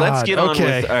 let's get on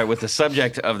okay. with the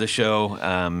subject of the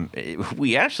show.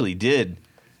 We actually did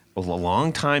a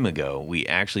long time ago. We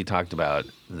actually talked about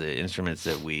the instruments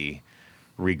that we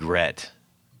regret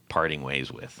parting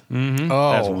ways with.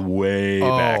 That's Oh, way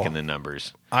back in the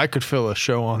numbers. I could fill a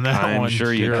show on that I'm one.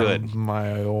 sure you Dear could.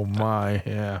 My,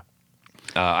 yeah.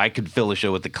 I could fill a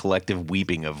show with the collective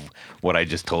weeping of what I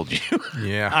just told you.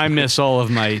 Yeah. I miss all of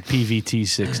my PVT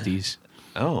 60s.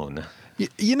 Oh, no.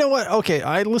 You know what? Okay,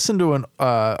 I listened to an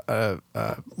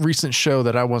recent show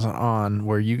that I wasn't on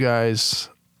where you guys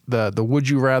the would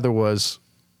you rather was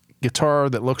guitar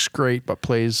that looks great but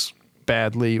plays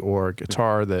badly or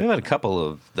guitar We've that had a couple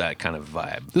of that kind of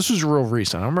vibe. this was real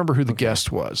recent. I don't remember who the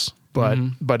guest was, but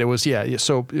it was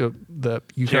so you can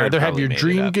Jared either have probably your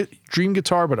made it up. dream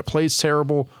guitar but it plays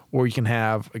terrible, or you can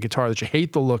have a guitar that you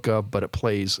hate the look of but it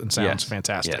plays and sounds Yes.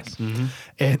 fantastic.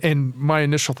 Yes. And my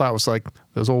initial thought was like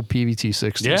those old PVT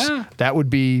 60s. Yeah. That would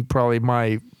be probably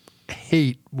my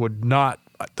hate. Would not,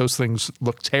 those things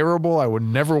look terrible. I would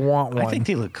never want one. I think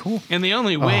they look cool. And they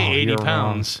only weigh Oh, 80 you're wrong.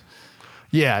 pounds.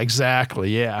 Yeah,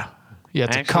 exactly. Yeah. Yeah,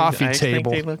 it's Actually, a coffee I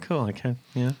table. think they look cool. I can,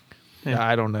 yeah.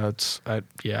 I don't know.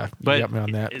 You But got me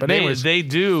on that. But they, anyways, they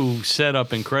do set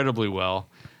up incredibly well.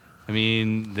 I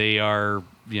mean, they are,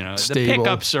 the Stable.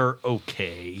 pickups are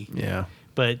okay. yeah.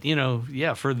 But,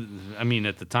 yeah,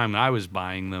 at the time I was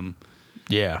buying them,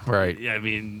 Yeah, right. I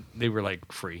mean, they were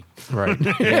like free. Right.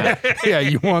 yeah. Yeah,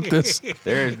 you want this.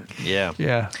 They're, yeah.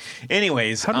 Yeah.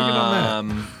 Anyways, How'd we get on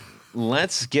that?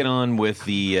 let's get on with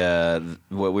the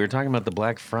what we were talking about, the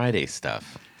Black Friday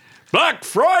stuff. Black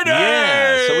Friday!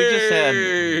 Yeah, so we just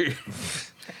had.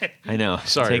 I know.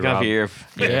 Sorry, Take off Rob. your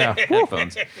Yeah.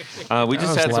 headphones. We just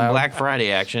was had some loud. Black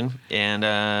Friday action,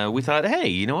 and we thought, hey,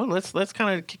 you know what? Let's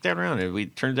kind of kick that around.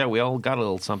 And turns out we all got a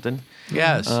little something.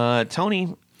 Yes.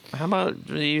 Tony, how about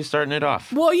you starting it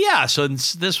off? Well, yeah. So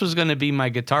this was going to be my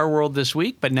Guitar World this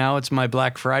week, but now it's my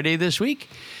Black Friday this week.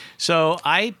 So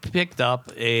I picked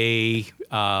up I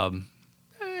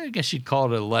guess you'd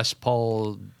call it a Les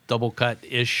Paul double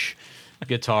cut-ish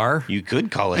guitar. You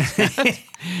could call it.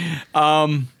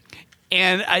 And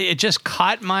it just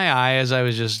caught my eye as I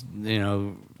was just,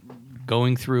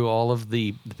 going through all of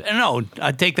the. No,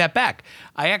 I take that back.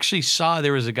 I actually saw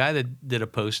there was a guy that did a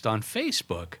post on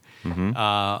Facebook,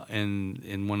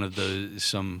 in one of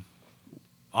some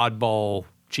oddball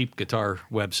cheap guitar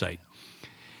website,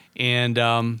 and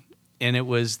it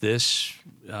was this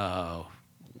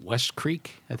West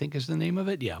Creek, I think is the name of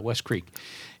it. Yeah, West Creek,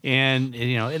 and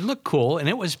it looked cool, and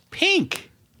it was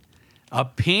pink, a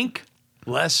pink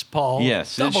Les Paul. Yes,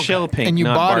 it's double shell cut. pink, And you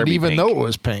not bought Barbie it even pink. though it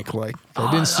was pink. Like, they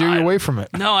didn't steer you away from it.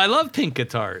 No, I love pink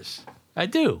guitars. I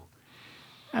do.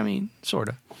 I mean, sort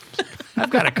of. I've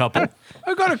got a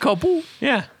couple.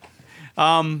 Yeah.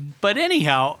 But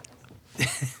anyhow,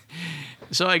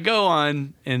 so I go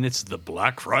on, and it's the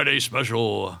Black Friday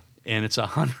special, and it's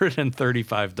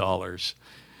 $135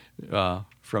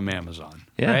 from Amazon.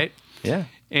 Yeah. Right? Yeah.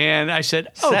 And I said,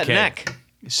 okay. Set neck.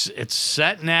 It's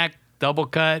set neck, double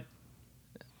cut.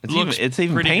 It's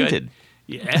even pretty good. painted.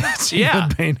 Yeah, even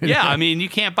painted, yeah. yeah. I mean, you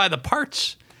can't buy the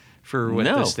parts for what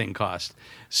No. this thing cost.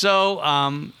 So,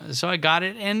 so I got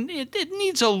it, and it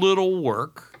needs a little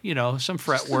work, some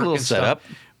fret work little and setup.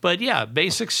 stuff. But yeah,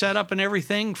 basic setup and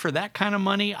everything for that kind of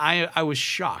money. I was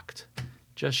shocked,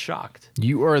 just shocked.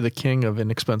 You are the king of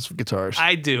inexpensive guitars.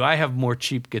 I do. I have more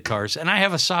cheap guitars, and I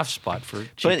have a soft spot for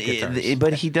cheap guitars.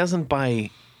 But he doesn't buy.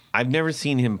 I've never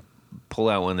seen him pull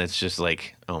out one that's just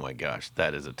like, oh my gosh,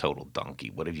 that is a total donkey.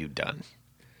 What have you done?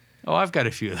 Oh, I've got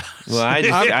a few of those. Well, I he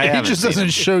haven't just seen doesn't him.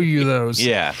 show you those.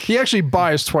 Yeah. He actually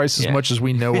buys twice as Yeah. much as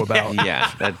we know about. Yeah,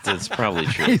 that's probably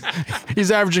true. He's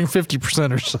averaging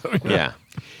 50% or so. Yeah,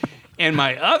 And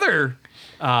my other,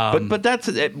 but that's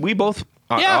we both.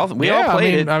 Yeah. We all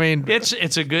played it. I mean,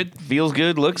 it's a good. Feels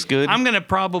good, looks good. I'm gonna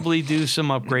probably do some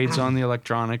upgrades on the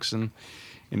electronics and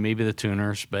maybe the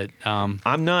tuners, but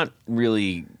I'm not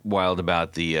really wild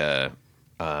about the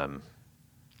broad,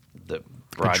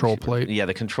 Control plate? Yeah,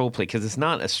 the control plate, because it's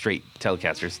not a straight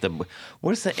Telecaster. It's the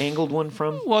where's the angled one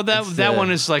from? well, that It's that the-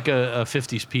 one is like a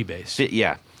 50s P bass.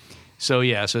 Yeah, So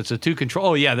so it's a two control.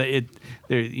 Oh yeah,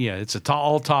 it's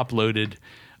all top loaded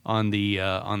on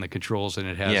the controls, and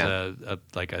it has Yeah. a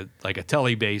like a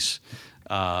tele bass.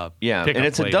 yeah, pickup and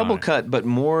it's a plate double on it. cut, but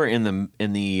more in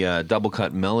the double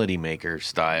cut Melody Maker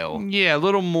style, Yeah, a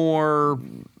little more,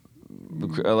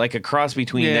 like a cross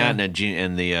between Yeah. that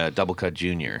and the double cut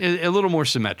Junior. a little more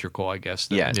symmetrical, I guess.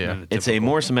 than- Yeah, than it's a typical.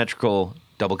 more symmetrical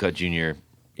double cut Junior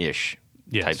ish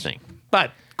Yes. type thing.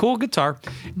 But cool guitar.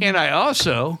 And I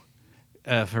also,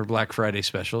 for Black Friday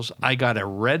specials, I got a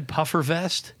red puffer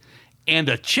vest and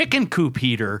a chicken coop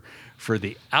heater for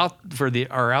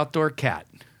our outdoor cat.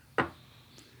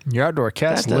 your outdoor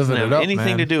cat's That doesn't living have it up, anything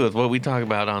man. to do with what we talk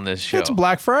about on this show. It's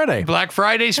Black Friday. Black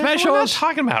Friday We're not specials.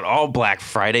 talking about all Black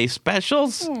Friday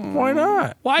specials. Why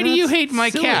not? Why do you That's hate my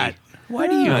silly. cat? Why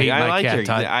do you hate I my like cat, your.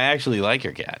 Todd? I actually like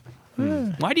your cat.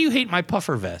 Why do you hate my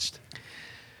puffer vest?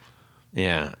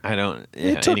 Yeah, I don't.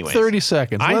 It Yeah, took anyways. 30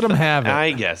 seconds. Let him have it.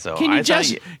 I guess so. Can I you thought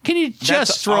just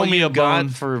that's throw all me you a got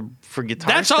bone? for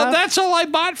guitar That's stuff? all. That's all I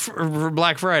bought for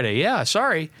Black Friday. Yeah,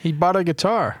 sorry, He bought a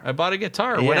guitar. I bought a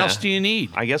guitar. What Yeah. else do you need?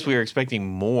 I guess we were expecting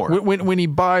more. When he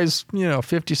buys,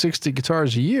 50, 60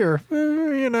 guitars a year,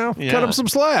 cut Yeah. him some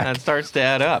slack. That starts to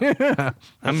add up. That's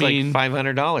I mean, like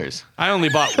 $500. I only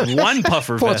bought one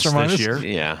puffer Plus vest or minus. this year,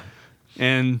 Yeah.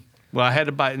 and well, I had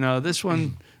to buy. No, this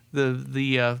one,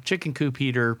 the chicken coop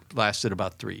heater lasted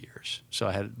about 3 years, so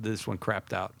I had this one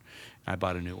crapped out. I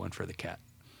bought a new one for the cat.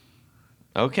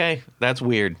 Okay, that's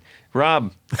weird.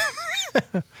 Rob,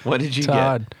 what did you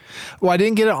Todd. Well, I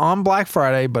didn't get it on Black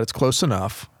Friday, but it's close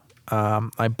enough.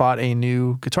 I bought a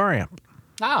new guitar amp.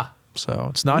 Ah, So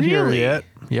it's not here Really? yet.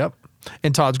 Yep.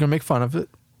 And Todd's going to make fun of it.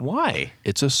 get? Why?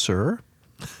 It's a Sir.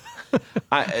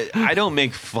 I don't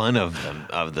make fun of them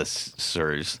of the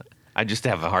sirs. I just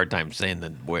have a hard time saying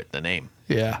the name.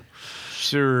 Yeah.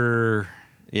 sure.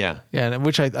 Yeah. Yeah, and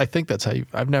which I think that's how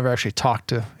I've never actually talked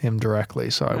to him directly,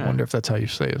 so I wonder if that's how you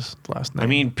say his last name. I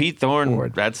mean, Pete Thorne,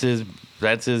 Lord. that's his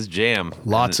jam.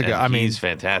 Lots of and guys. I mean, he's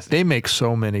fantastic. they make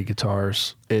so many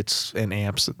guitars. And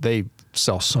amps. They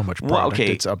sell so much product. Well,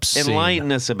 okay, It's obscene.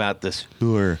 enlighten us about this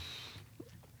tour,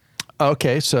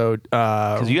 Okay, so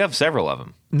because you have several of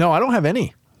them. no, I don't have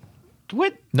any.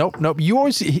 What? Nope.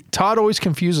 Todd always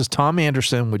confuses Tom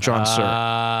Anderson with John Sir.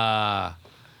 Ah,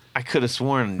 I could have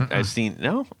sworn I've seen.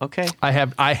 No, okay. I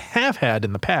have had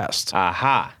in the past,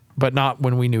 Aha. but not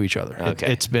when we knew each other.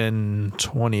 Okay. It's been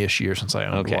 20-ish years since I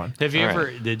owned Okay. one. have you All ever?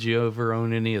 right. Did you ever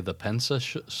own any of the Pensa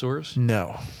Sours?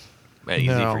 No. Easy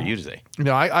No. for you to say.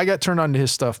 No, I got turned on to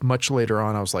his stuff much later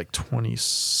on. I was like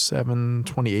 27,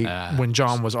 28 when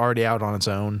John was already out on its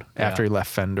own after he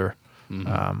left Fender.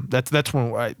 That's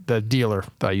when the dealer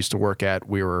that I used to work at,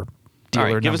 we were All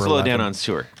dealer right, give us a number lowdown 11. on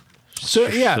Sur. So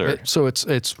yeah, Sir. so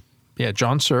it's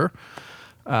John Sir,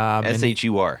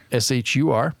 SHUR.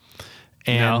 SHUR,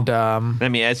 and I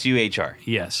mean SUHR.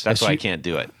 Yes. That's why I SU can't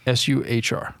do it.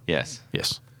 SUHR. Yes.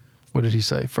 Yes. What did he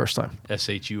say first time?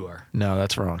 SHUR. No,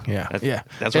 that's wrong. Yeah, yeah.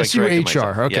 That's why I corrected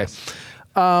myself. Okay.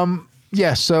 Yes.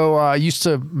 Yeah, so I used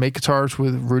to make guitars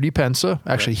with Rudy Pensa.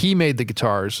 Actually, he made the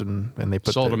guitars, and they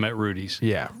put Sold the, them at Rudy's.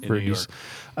 Yeah, in New Rudy's.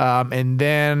 York. And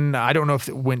then I don't know if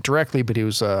it went directly, but he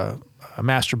was a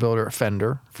master builder at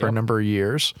Fender for a Yep. number of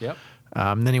years. Yep.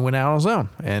 Then he went out on his own,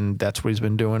 and that's what he's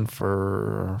been doing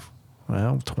for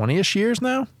 20-ish years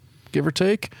now, give or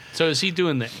take. So is he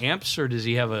doing the amps, or does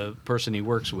he have a person he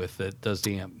works with that does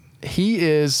the amp? He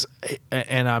is,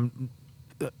 and I'm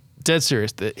dead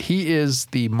serious, that he is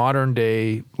the modern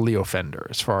day Leo Fender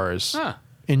as far as Huh.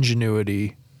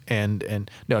 ingenuity and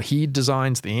no, he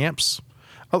designs the amps.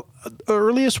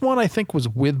 Earliest one I think was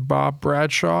with Bob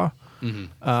Bradshaw.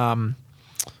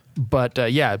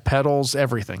 But yeah, pedals,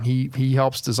 everything. He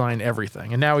helps design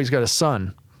everything, and now he's got a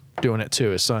son doing it too.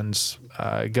 His son's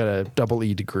got a double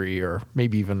E degree, or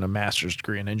maybe even a master's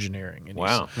degree in engineering. And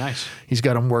Wow. Nice. he's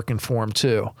got him working for him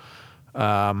too.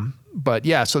 But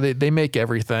yeah, so they make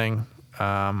everything.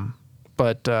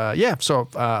 Yeah, so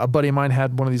a buddy of mine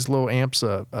had one of these little amps,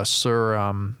 a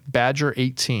Sir Badger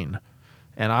 18,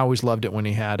 and I always loved it when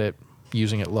he had it,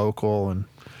 using it local, and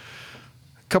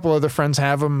a couple other friends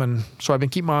have them, and so I've been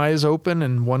keeping my eyes open,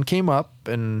 and one came up,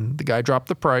 and the guy dropped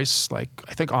the price, like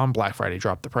I think on Black Friday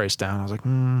dropped the price down. I was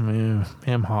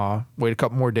like, ha. Wait a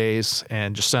couple more days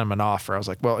and just send him an offer. I was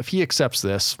like, well, if he accepts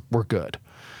this, we're good.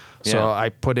 So Yeah. I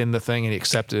put in the thing and he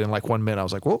accepted it in like 1 minute. I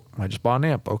was like, well, I just bought an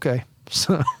amp. Okay.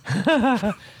 So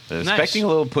Expecting a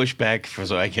little pushback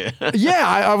so I can. yeah,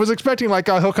 I was expecting like,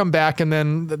 oh, he'll come back and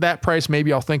then that price,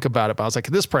 maybe I'll think about it. But I was like,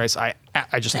 at this price, I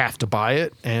just have to buy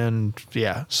it. And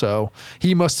yeah, so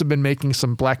he must have been making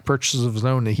some black purchases of his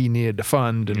own that he needed to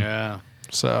fund. And Yeah.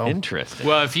 so Interesting.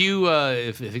 Well, if you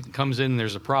if it comes in, and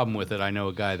there's a problem with it. I know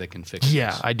a guy that can fix it.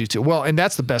 yeah, I do too. Well, and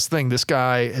that's the best thing. This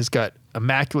guy has got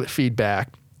immaculate feedback,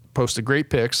 posted great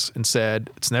pics, and said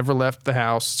it's never left the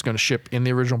house. It's going to ship in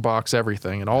the original box,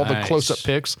 everything. And all the Nice. close-up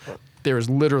pics, there is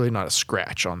literally not a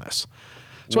scratch on this.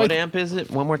 So What amp is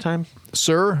it? One more time.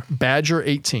 Sir Badger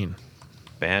 18.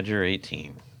 Badger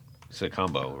 18. It's a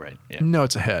combo, right? Yeah. No,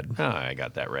 it's a head. Oh, I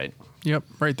got that right. Yep,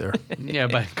 right there. Yeah,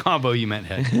 by combo you meant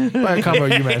head. By a combo,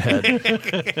 you meant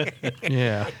head.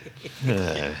 Yeah.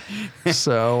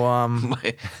 So,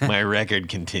 My record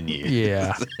continues.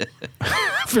 yeah.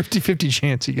 50-50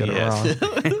 chance you got Yes. it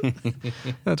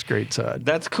wrong. That's great, Todd.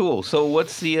 That's cool. So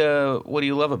what's the what do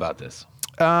you love about this?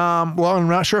 Well, I'm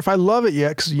not sure if I love it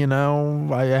yet because,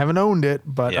 I haven't owned it.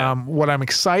 But Yeah. what I'm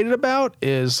excited about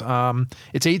is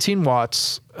it's 18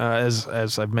 watts, as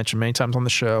I've mentioned many times on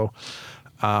the show.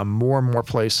 More and more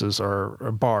places or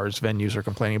bars, venues are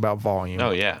complaining about volume.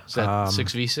 Oh yeah. Is that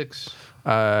 6v6?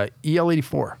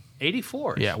 EL84.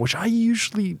 84. Yeah, which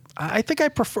I think I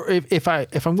prefer if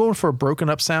I'm going for a broken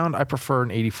up sound, I prefer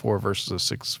an 84 versus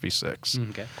a 6v6.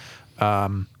 Okay.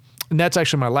 And that's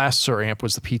actually my last Sir amp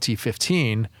was the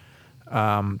PT15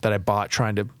 that I bought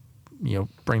trying to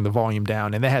bring the volume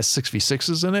down, and that has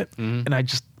 6v6s in it, and I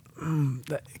just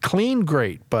clean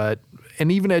great, but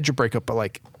and even edge of breakup, but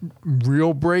like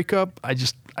real breakup, I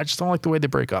just don't like the way they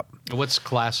break up. What's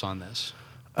class on this?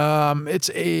 It's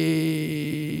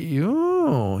you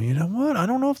know what? I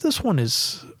don't know if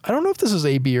this is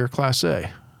AB or Class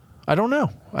A. I don't know.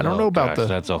 I don't know about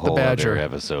That's a the whole Badger other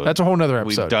episode. That's a whole nother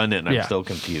episode. We've done it, and Yeah. I'm still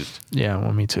confused. Yeah,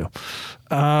 well, me too.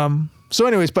 So,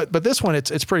 anyways, but this one,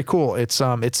 it's pretty cool. It's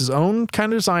his own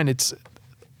kind of design. It's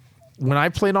when I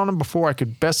played on him before, I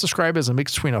could best describe it as a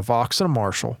mix between a Vox and a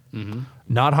Marshall.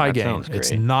 Not high That gain. sounds It's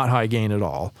great. not high gain at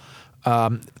all.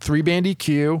 3-band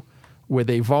EQ with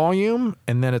a volume,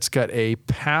 and then it's got a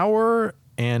power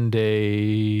and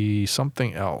a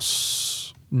something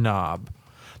else knob.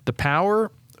 The power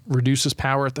reduces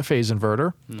power at the phase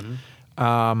inverter.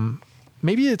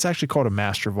 Maybe it's actually called a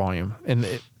master volume,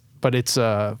 but it's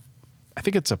I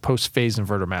think it's a post phase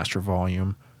inverter master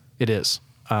volume. It is,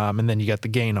 and then you got the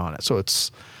gain on it. So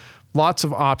it's lots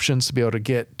of options to be able to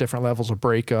get different levels of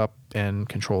breakup and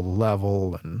control the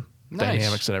level and Nice.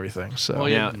 dynamics and everything. So Well,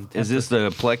 yeah. Now, is this the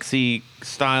Plexi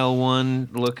style one?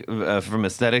 Look from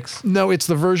aesthetics. no, it's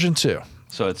the version 2.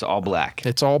 So it's all black.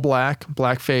 It's all black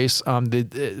face.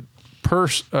 Per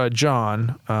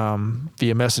John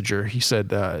via Messenger, he said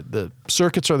the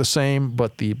circuits are the same,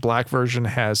 but the black version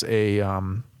has a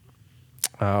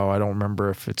I don't remember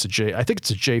if it's a J. I think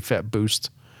it's a JFET boost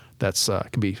that's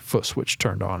can be foot switch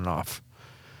turned on and off.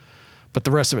 But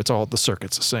the rest of it's all the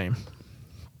circuit's the same.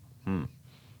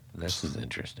 This is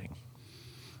interesting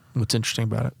What's interesting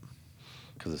about it?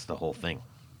 because it's the whole thing.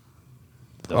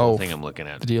 The Oh, whole thing I'm looking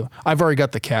at. The deal. I've already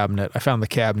got the cabinet. I found the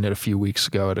cabinet a few weeks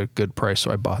ago at a good price, so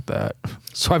I bought that.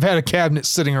 So I've had a cabinet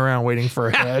sitting around waiting for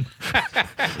a head.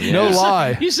 No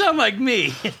lie. You sound like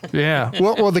me. Yeah.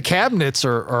 Well, the cabinets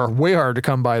are way harder to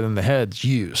come by than the heads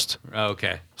used.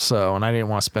 Okay. So, and I didn't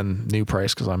want to spend new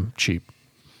price because I'm cheap.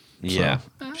 Yeah.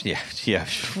 Yeah.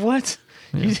 What?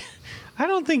 You, I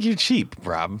don't think you're cheap,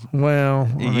 Rob. Well,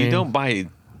 You don't buy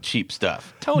cheap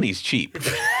stuff. Tony's cheap.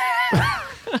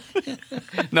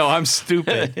 No, I'm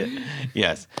stupid.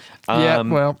 Yes. Yeah.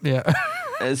 Well, yeah.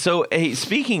 So, hey,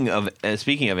 speaking of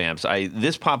amps,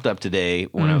 this popped up today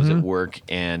when I was at work,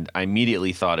 and I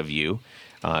immediately thought of you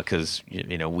because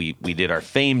we did our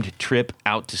famed trip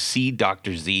out to see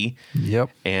Dr. Z, Yep.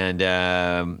 and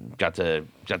got to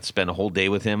spend a whole day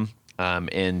with him.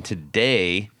 And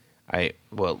today, at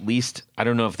least I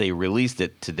don't know if they released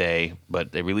it today,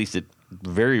 but they released it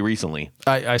very recently.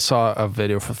 I saw a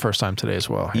video for the first time today as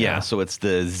well. Yeah, so it's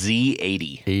the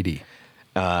Z80. 80.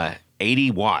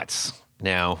 80 watts.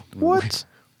 Now, What?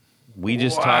 we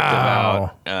just talked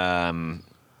about,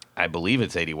 I believe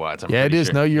it's 80 watts. I'm Yeah, it pretty is.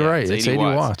 sure. No, you're Yeah, right. It's 80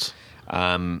 watts.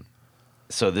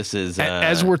 So this is...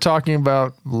 As we're talking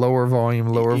about lower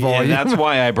volume. Yeah, that's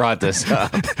why I brought this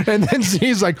up. And then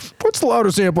he's like, what's the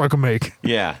loudest amp I can make?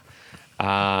 Yeah.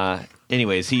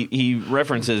 Anyways, he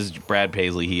references Brad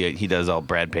Paisley. He does all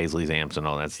Brad Paisley's amps and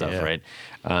all that stuff, Yeah. right?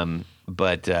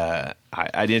 But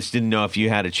I just didn't know if you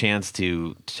had a chance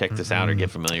to check this out or get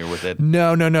familiar with it.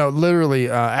 No. Literally,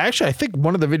 actually, I think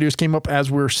one of the videos came up as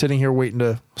we were sitting here waiting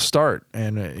to start,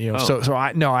 and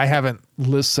I haven't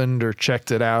listened or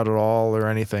checked it out at all or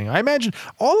anything. I imagine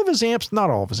all of his amps, not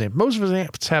all of his amps, most of his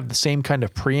amps have the same kind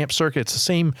of preamp circuit. It's the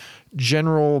same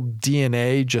general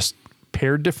DNA, just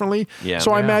paired differently. Yeah.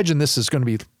 So I Yeah. imagine this is going to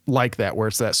be like that, where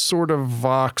it's that sort of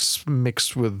Vox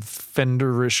mixed with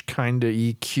Fender-ish kind of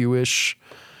EQ-ish,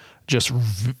 just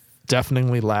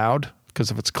deafeningly loud.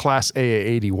 Because if it's Class A at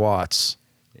 80 watts,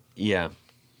 Yeah.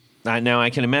 Now I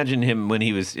can imagine him when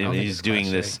he's it's doing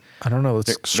Class A. this. I don't know.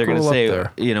 Let's They're going to scroll up say,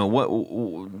 there.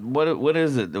 what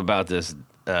is it about this,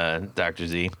 Dr.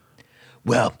 Z?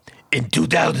 Well, in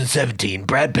 2017,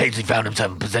 Brad Paisley found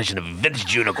himself in possession of a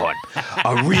vintage unicorn,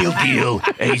 a real deal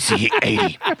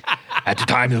AC80. At the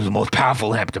time, it was the most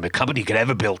powerful amp the company could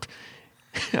ever build.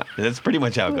 That's pretty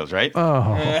much how it goes, right?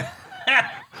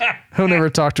 He'll never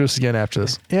talk to us again after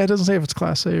this. Yeah, it doesn't say if it's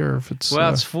Class A or if it's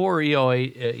Well, it's 4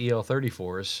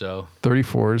 EL34s, so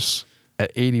 34s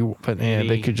at 80. But yeah, they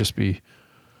 80. could just be.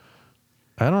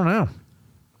 I don't know.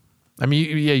 I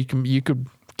mean, you could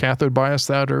cathode bias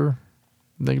that or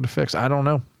negative fix. I don't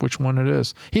know which one it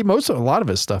is. A lot of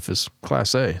his stuff is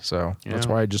Class A, so that's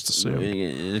Yeah. why I just assumed.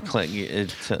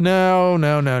 No.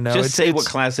 No. Just say what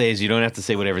Class A is. You don't have to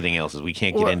say what everything else is. We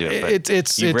can't get Well, into it. But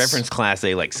it's you've referenced Class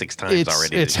A like 6 times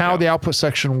already. It's how the output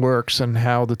section works and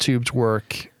how the tubes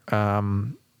work.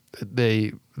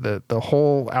 The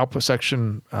whole output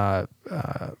section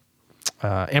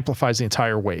amplifies the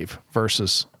entire wave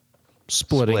versus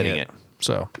splitting it.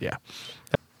 So yeah.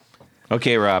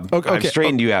 Okay, Rob. Okay, I've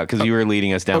straightened you out because you were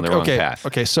leading us down the wrong path.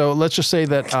 Okay, so let's just say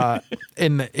that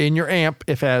in your amp,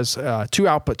 if it has 2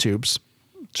 output tubes,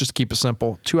 just to keep it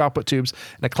simple, 2 output tubes,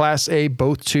 and a Class A,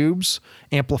 both tubes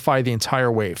amplify the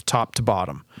entire wave, top to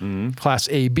bottom. Mm-hmm. Class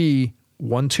AB,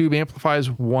 one tube amplifies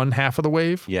one half of the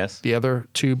wave. Yes. The other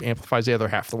tube amplifies the other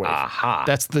half of the wave. Aha.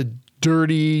 That's the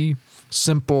dirty,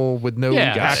 simple, with no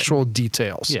Yeah, got it. actual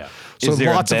details. Yeah. So Is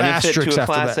there a lots of benefit asterisks to a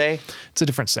after Class that. A? It's a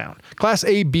different sound. Class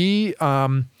AB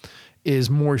is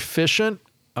more efficient.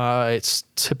 It's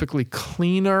typically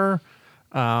cleaner,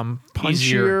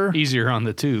 punchier. easier on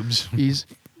the tubes.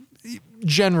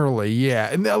 Generally, yeah,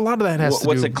 and a lot of that has to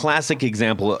What's do. a classic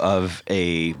example of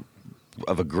a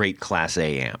great Class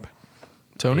A amp?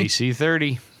 Tony?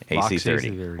 AC30. Vox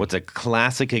AC30. What's a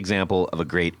classic example of a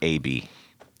great AB?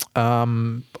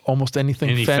 Almost anything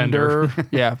Any Fender. Fender.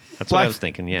 Yeah, That's what I was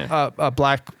thinking. Yeah. A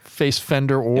black face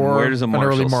Fender or where does a an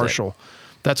early Marshall sit? Marshall.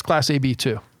 That's Class AB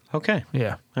too. Okay.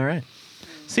 Yeah. All right.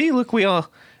 See, look, we all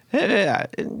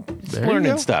it's you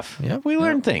learning go. stuff. Yep, We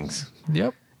learn yep. things.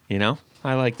 Yep. You know,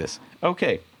 I like this.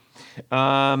 Okay.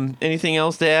 Anything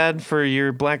else to add for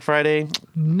your Black Friday?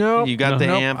 No, You got the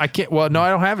amp? I can't. Well, no, I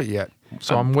don't have it yet,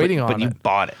 so I'm waiting but on you it.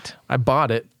 bought it. I bought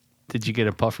it. Did you get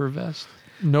a puffer vest?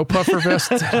 No puffer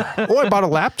vest. I bought a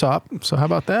laptop. So how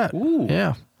about that? Ooh.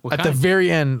 Yeah. What At the kind?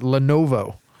 very end,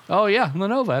 Lenovo. Oh, yeah.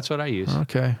 Lenovo. That's what I use.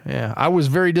 Okay. Yeah. I was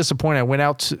very disappointed. I went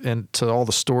out to all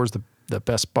the stores, the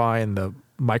Best Buy and the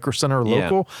Micro Center Yeah.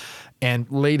 local, and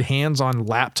laid hands on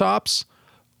laptops.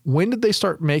 When did they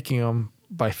start making them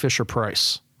by Fisher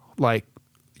Price? Like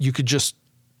you could just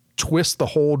twist the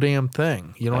whole damn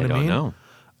thing. You know what I mean? don't know.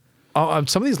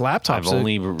 Some of these laptops, I've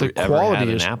only the ever quality had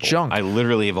an is Apple. junk. I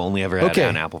literally have only ever had Okay.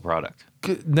 an Apple product.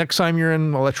 Next time you're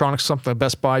in electronics, something at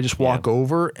Best Buy, just walk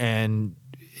over and.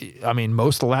 I mean,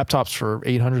 most of the laptops for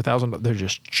 $800,000, they're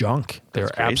just junk. They're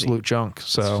crazy. absolute junk.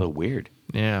 So weird.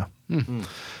 Yeah.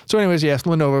 So, anyways, yes,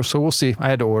 Lenovo. So we'll see. I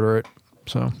had to order it.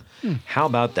 So, How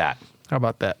about that? how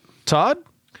about that, Todd?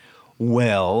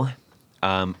 Well,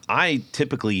 I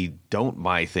typically don't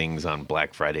buy things on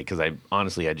Black Friday because I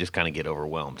just kind of get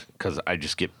overwhelmed because I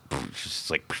just get just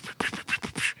like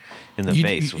in the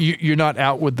face. You're not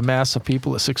out with the mass of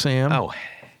people at 6 a.m. Oh,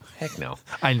 heck no.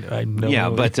 I know. Yeah,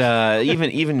 but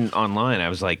even online, I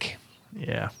was like,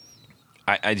 yeah,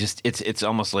 I just it's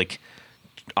almost like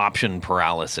option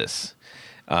paralysis,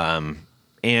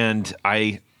 and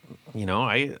I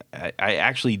I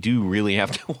actually do really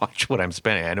have to watch what I'm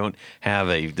spending. I don't have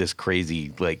this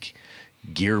crazy like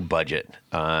gear budget.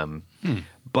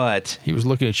 But He was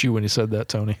looking at you when he said that,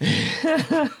 Tony.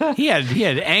 He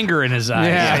had anger in his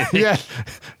eyes. Yeah.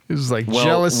 It was like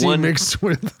jealousy mixed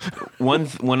with.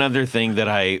 one other thing that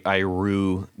I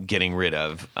rue getting rid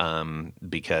of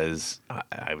because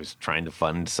I was trying to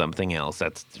fund something else.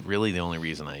 That's really the only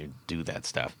reason I do that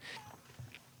stuff.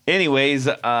 Anyways,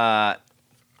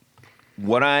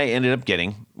 what I ended up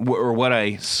getting, or what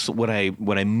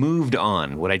I moved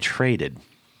on, what I traded,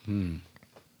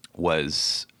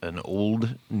 was an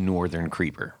old Northern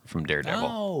Creeper from Daredevil.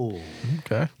 Oh.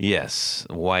 Okay. Yes,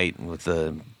 white with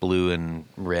the blue and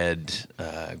red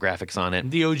graphics on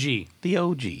it. The OG. The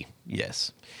OG,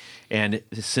 yes. And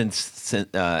since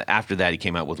after that, he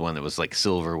came out with one that was like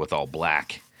silver with all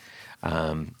black.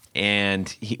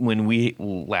 And when we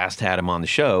last had him on the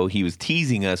show, he was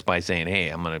teasing us by saying, "Hey,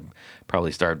 I'm going to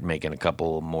probably start making a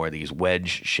couple more of these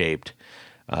wedge-shaped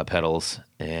pedals."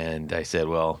 And I said,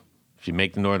 "Well, if you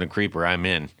make the Northern Creeper, I'm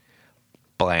in."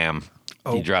 Blam.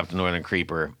 Oh. He dropped the Northern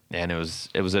Creeper, and it was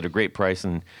at a great price,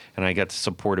 and I got to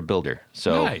support a builder.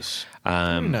 So Nice.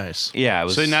 Very nice. Yeah. It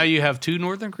was, So now you have 2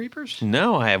 Northern Creepers?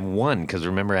 no, I have one because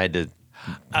remember I had to.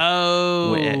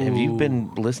 Oh. Have you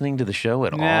been listening to the show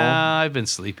at all? Nah, I've been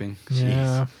sleeping.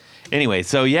 Yeah. Anyway,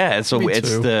 so yeah, so Me it's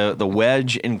too. the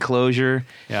wedge enclosure,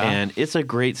 Yeah. and it's a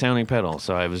great sounding pedal.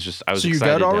 So I was So you excited.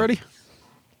 got it already?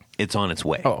 It's on its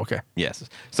way. Oh, okay. Yes.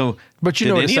 So, But you did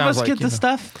know what it any of sounds us like, get you the know.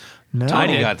 stuff? No. Tony I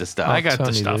did. got the stuff. I got the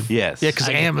Tony stuff. did. Yes. Yeah, because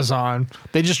Amazon,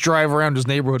 they just drive around his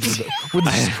neighborhood with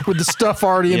the stuff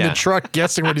already in Yeah. the truck,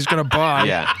 guessing what he's going to buy.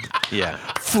 Yeah. Yeah.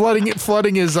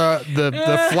 flooding his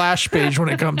the flash page when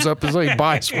it comes up as though he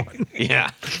buys one. Yeah.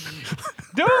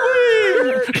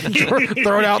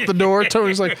 Throw it out the door.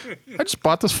 Tony's like, I just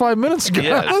bought this 5 minutes ago.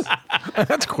 Yes.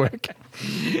 That's quick.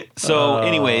 So,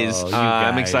 anyways, you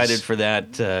I'm guys. excited for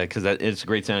that because it's a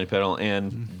great sounding pedal,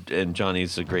 and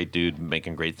Johnny's a great dude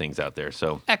making great things out there.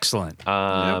 So, Excellent.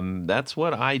 that's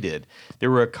what I did.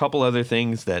 There were a couple other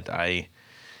things that I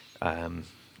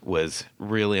was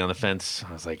really on the fence.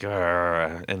 I was like,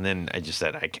 "Arr," and then I just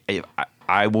said,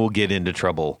 I will get into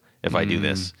trouble if I do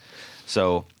this.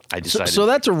 So I decided. So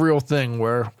that's a real thing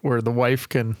where the wife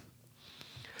can.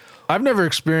 I've never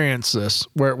experienced this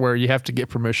where you have to get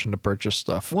permission to purchase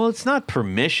stuff. well, it's not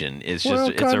permission. It's Well,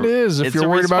 just it kind of is if it's you're a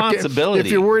worried about responsibility.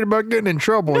 if you're worried about getting in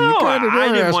trouble. no, you kind of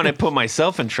I didn't want to put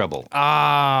myself in trouble.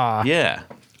 Yeah.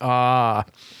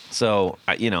 So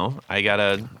I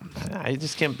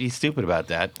just can't be stupid about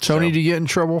that. Tony, so. do you get in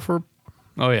trouble for?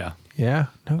 Oh, yeah. Yeah.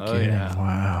 No kidding. yeah.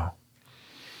 Wow.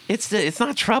 It's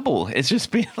not trouble. It's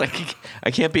just being like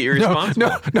I can't be No, irresponsible.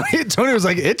 no. Tony was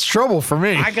like, it's trouble for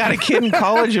me. I got a kid in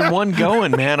college and one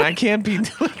going, man. I can't be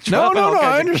doing no. all kinds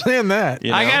I of- understand that.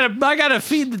 You know? I gotta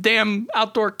feed the damn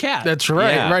outdoor cat. That's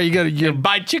right. Yeah. Right. You got to and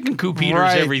buy chicken coop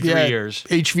heaters every 3 years.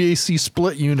 HVAC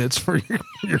split units for your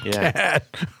Yeah. cat.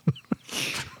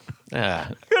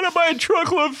 Gotta buy a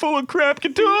truckload full of crap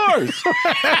guitars.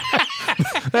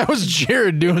 That was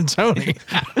Jared doing Tony.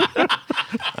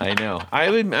 I know.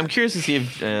 I'm curious to see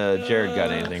if Jared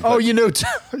got anything. Oh,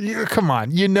 but come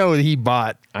on. You know he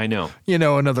bought, I know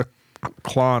another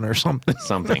Klon or something.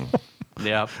 something.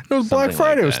 Yeah. It was Black Something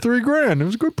Friday. like It was that. $3,000. It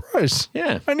was a good price.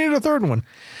 Yeah. I need a third one.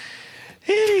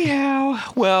 Anyhow,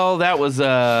 well, that was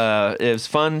it was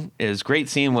fun. It was great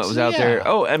seeing what was out there.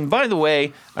 Oh, and by the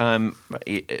way, I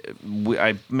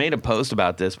made a post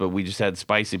about this, but we just had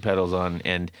Spicy Pedals on,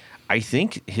 and I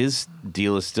think his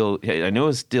deal is still. I know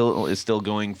his deal is still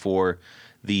going for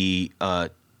the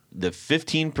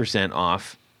 15%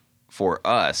 off for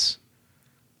us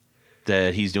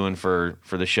that he's doing for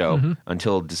the show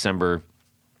until December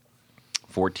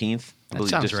 14th. I That believe.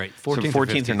 sounds Just- right. so 14th or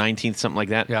 14th or 19th, something like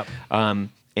that. Yep.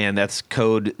 And that's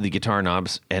code the guitar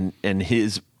knobs, and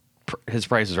his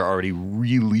prices are already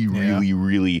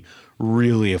really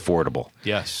affordable.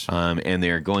 Yes. And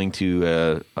they're going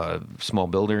to a small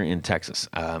builder in Texas.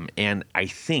 And I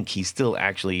think he still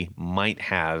actually might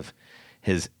have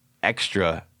his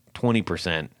extra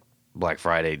 20% Black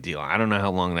Friday deal. I don't know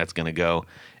how long that's going to go.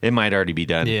 It might already be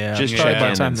done. Just probably check by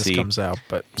in the time and this see. comes out.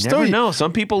 But Never know.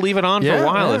 Some people leave it on for Yeah, a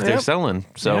while if they're yeah. selling.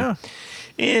 So, Yeah.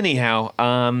 anyhow,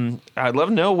 I'd love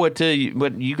to know what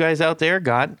you guys out there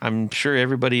got. I'm sure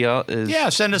everybody else is. Yeah,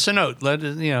 send us a note. Let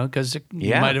us, because you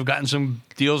Yeah. might have gotten some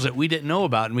deals that we didn't know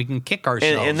about, and we can kick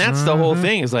ourselves. And that's the whole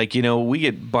thing. Is like we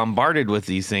get bombarded with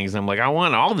these things. I'm like, I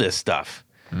want all this stuff.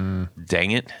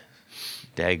 Dang it,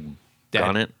 dag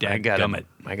on it. I Dadgummit.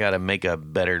 gotta make a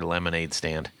better lemonade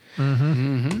stand.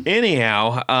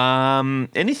 Anyhow,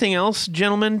 anything else,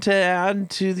 gentlemen, to add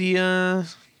to the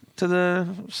to the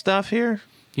stuff here?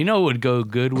 You know what would go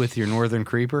good with your Northern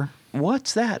Creeper?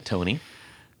 What's that, Tony?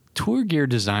 Tour Gear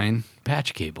Design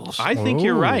patch cables. I think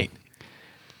you're right.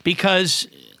 Because,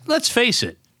 let's face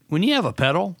it, when you have a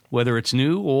pedal, whether it's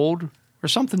new, old, or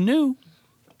something new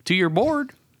to your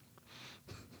board,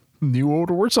 New, old,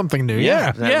 or something new.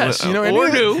 Yeah. Yeah. yes, You know, or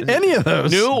new, any of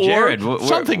those. new Jared, or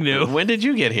something new, When did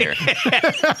you get here?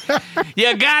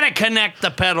 you gotta connect the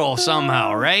pedal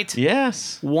somehow, right?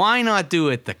 Yes. Why not do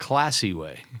it the classy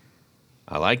way,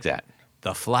 I like that.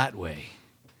 the flat way,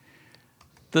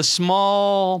 the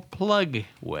small plug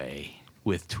way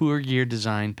with Tour Gear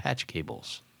Design patch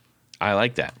cables? I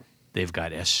like that. They've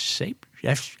got S-shaped.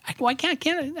 I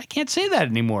can't say that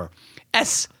anymore.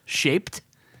 S-shaped,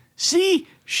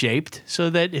 C-shaped, so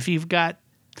that if you've got,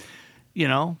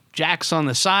 jacks on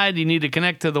the side, you need to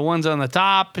connect to the ones on the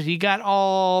top. You got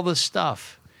all the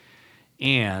stuff,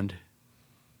 and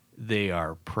they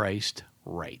are priced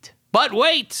right. But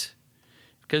wait,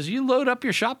 because you load up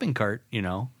your shopping cart,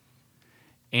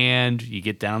 and you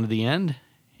get down to the end,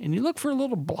 and you look for a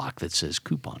little block that says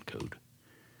coupon code.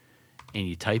 And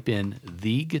you type in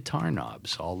the guitar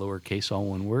knobs, all lowercase, all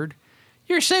one word,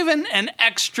 you're saving an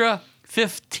extra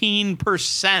 15%.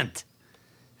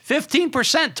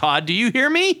 15%, Todd. Do you hear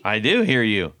me? I do hear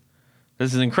you.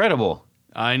 This is incredible.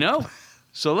 I know.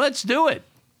 So let's do it.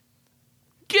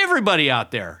 Get everybody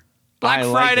out there. Black I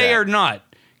like Friday that. or not.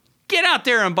 Get out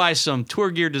there and buy some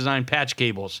Tour Gear Design patch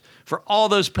cables for all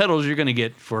those pedals you're going to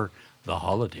get for the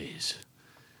holidays.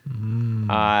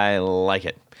 I like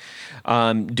it.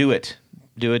 Do it.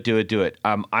 Do it.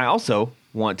 I also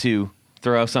want to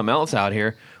throw something else out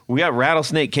here. We got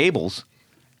Rattlesnake Cables.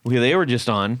 They were just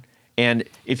on. And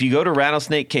if you go to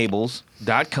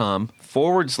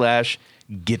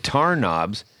rattlesnakecables.com/guitar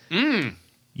knobs,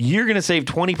 you're going to save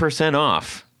 20%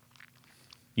 off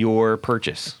your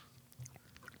purchase.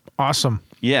 Awesome.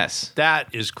 Yes.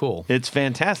 That is cool. It's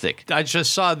fantastic. I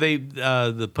just saw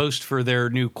the post for their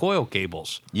new coil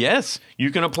cables. Yes. You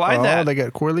can apply Oh, that. they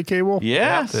got coily cable?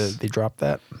 Yes. They dropped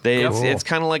that? It's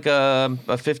kind of like a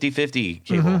 50-50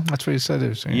 cable. That's what he said. It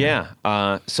was, Yeah.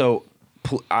 So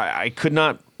I could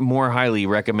not more highly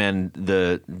recommend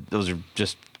those are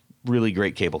just really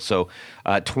great cables. So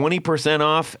 20%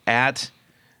 off at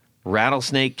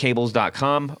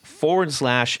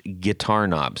rattlesnakecables.com/guitar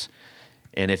knobs.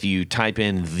 And if you type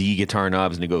in the guitar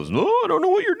knobs and it goes, no, I don't know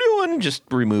what you're doing, just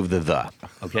remove the.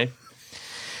 Okay?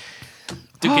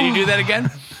 Can you do that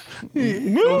again?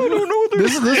 No, I don't know what they're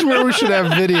This is where we should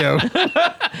have video.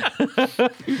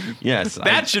 Yes.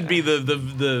 That should be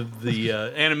the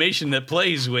animation that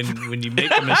plays when you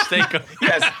make a mistake.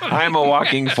 Yes, I'm a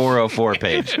walking 404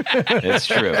 page. It's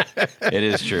true. It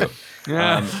is true.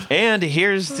 And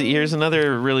here's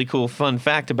another really cool fun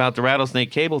fact about the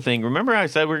rattlesnake cable thing. Remember I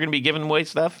said we're going to be giving away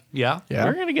stuff? Yeah. Yeah.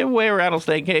 We're going to give away a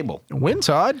rattlesnake cable When,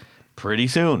 Todd? pretty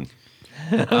soon.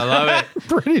 I love it.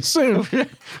 Pretty soon.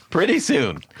 Pretty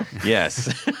soon.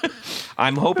 Yes.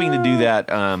 I'm hoping to do that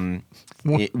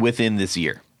within this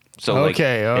year. So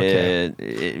Okay.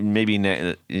 maybe in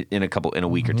a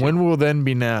week or two. When will then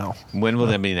be now? When will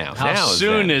that be now? How Now is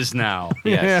soon then. is now?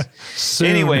 Yes. Soon.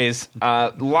 Anyways,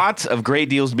 lots of great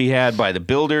deals to be had by the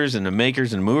builders and the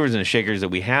makers and movers and shakers that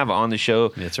we have on the show.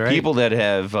 That's right. People that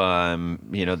have,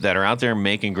 that are out there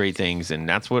making great things, and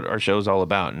that's what our show's all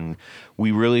about. And we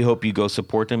really hope you go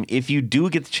support them. If you do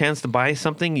get the chance to buy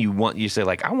something, you say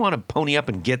like, I want to pony up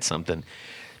and get something.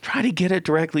 Try to get it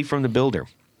directly from the builder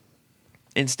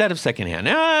instead of secondhand.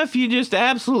 If you just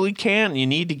absolutely can't, you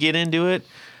need to get into it.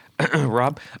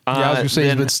 Rob. Yeah, I was going to say,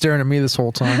 he's been staring at me this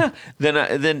whole time. Then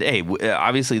hey,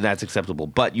 obviously that's acceptable.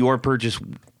 But your purchase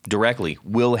directly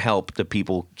will help the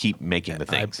people keep making the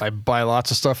things. I buy lots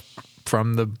of stuff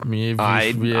from the...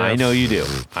 I know you do.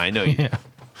 I know you do.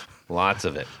 Lots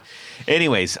of it.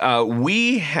 Anyways,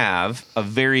 we have a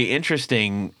very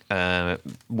interesting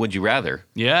Would You Rather.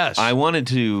 Yes. I wanted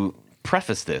to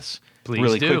preface this Please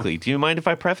really do. quickly. Do you mind if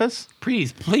I preface?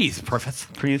 Please, preface.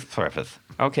 Please preface.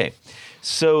 Okay.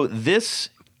 So this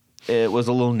was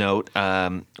a little note.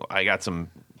 I got some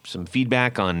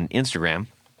feedback on Instagram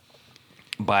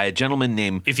by a gentleman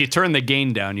named... If you turn the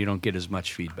gain down, you don't get as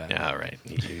much feedback. All right,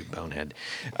 you bonehead.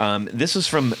 This is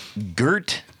from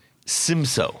Gert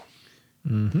Simso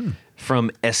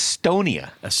from Estonia.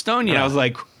 Estonia. And I was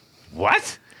like,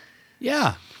 what?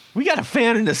 yeah. We got a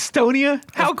fan in Estonia?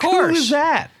 How cool course. is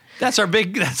that? That's our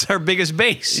biggest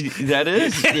base. That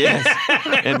is? Yes.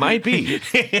 It might be.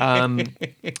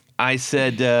 I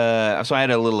said, so I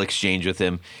had a little exchange with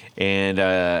him, and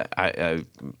I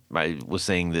was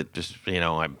saying that just,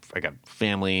 I got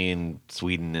family in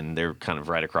Sweden, and they're kind of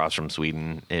right across from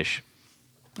Sweden-ish.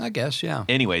 I guess, yeah.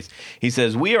 Anyways, he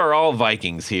says, "We are all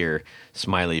Vikings here,"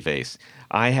 smiley face.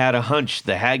 "I had a hunch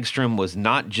the Hagstrom was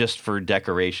not just for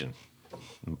decoration."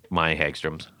 My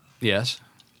Hagstroms. Yes.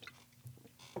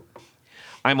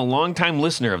 "I'm a longtime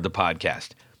listener of the podcast.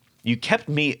 You kept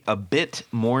me a bit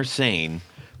more sane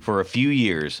for a few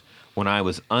years when I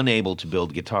was unable to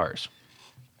build guitars."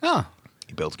 Oh,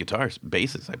 He builds guitars,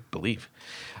 basses, I believe.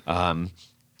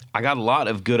 "I got a lot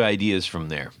of good ideas from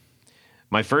there.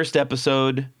 My first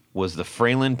episode was the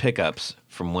Fralin pickups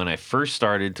from when I first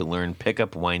started to learn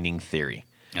pickup winding theory.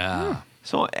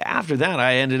 So after that,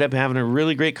 I ended up having a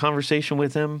really great conversation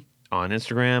with him on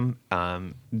Instagram.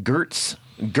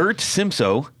 Gert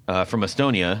Simpso from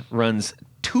Estonia runs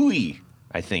TUI.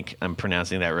 I think I'm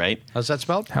pronouncing that right. how's that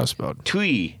spelled? How spelled?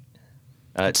 TUI.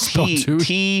 spelled TUI?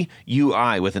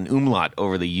 T-U-I with an umlaut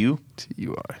over the U.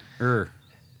 TUI.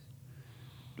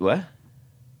 What?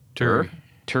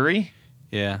 Turi?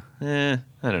 Yeah. I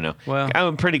don't know. Well-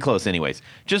 I'm pretty close anyways.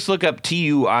 Just look up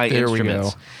TUI There we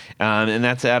Instruments. And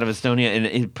that's out of Estonia. And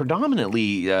it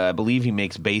predominantly, I believe he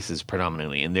makes basses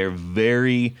predominantly. And they're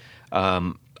very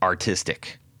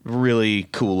artistic. Really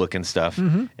cool looking stuff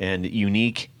and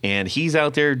unique. And he's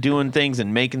out there doing things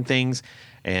and making things.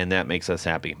 And that makes us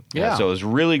happy. Yeah. So it was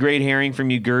really great hearing from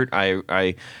you, Gert.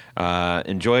 I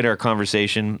enjoyed our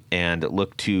conversation and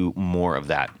look to more of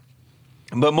that.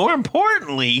 But more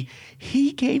importantly,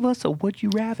 he gave us a Would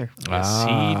You Rather. Yes,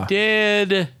 he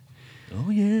did. Oh,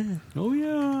 yeah. Oh,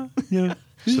 yeah. Yeah.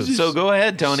 So go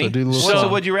ahead, Tony. So do the little What's a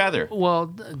song. Would You Rather?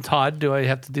 Well, Todd, do I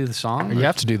have to do the song? You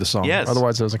have to do the song. Yes.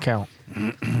 Otherwise, it doesn't count.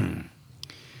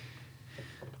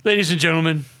 Ladies and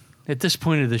gentlemen, at this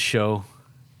point of the show,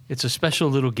 it's a special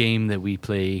little game that we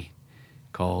play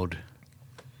called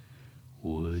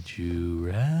Would You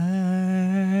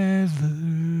Rather?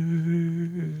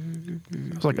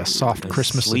 It's like a soft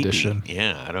Christmas Sleepy. edition.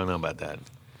 Yeah, I don't know about that.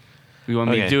 You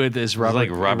want me Okay. to do it as Robert, like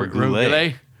Robert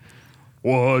Goulet.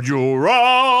 Would you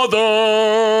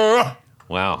rather?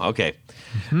 Wow, okay.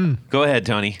 Go ahead,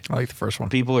 Tony. I like the first one.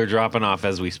 People are dropping off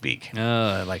as we speak.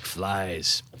 Oh, like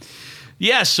flies.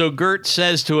 Yes, so Gert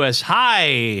says to us,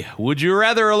 "Hi, Would You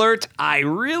Rather alert. I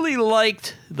really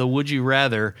liked the Would You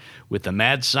Rather with the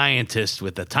mad scientist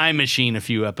with the time machine a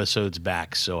few episodes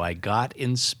back, so I got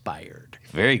inspired."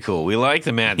 Very cool. We like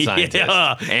the mad scientist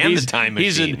and He's- the time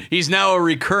machine. He's now a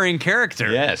recurring character.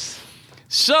 Yes.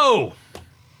 So,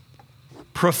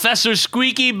 Professor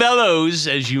Squeaky Bellows,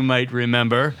 as you might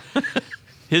remember,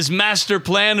 his master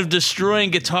plan of destroying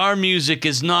guitar music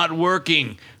is not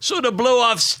working. So to blow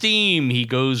off steam, he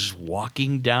goes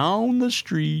walking down the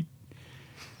street.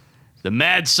 The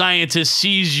mad scientist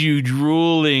sees you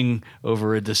drooling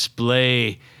over a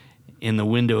display in the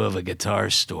window of a guitar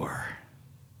store.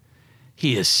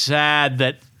 He is sad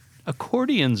that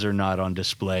accordions are not on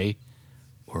display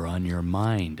or on your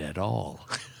mind at all.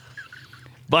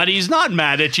 But he's not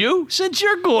mad at you, since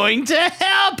you're going to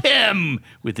help him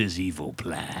with his evil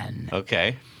plan.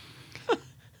 Okay.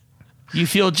 You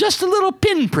feel just a little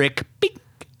pinprick, bink,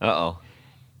 Uh-oh.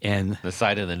 and The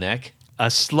side of the neck? a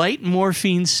slight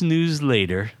morphine snooze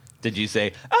later, Did you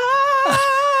say, ah?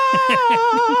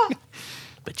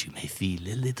 but you may feel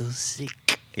a little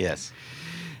sick. Yes.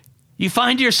 You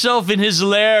find yourself in his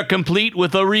lair, complete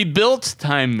with a rebuilt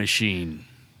time machine.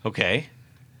 Okay.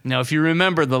 Now, if you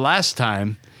remember the last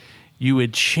time, you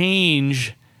would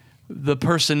change the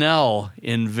personnel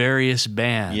in various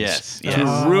bands Yes, to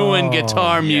yes. ruin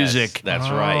guitar Yes, music. that's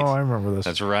Oh, right. I remember this.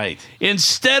 That's right.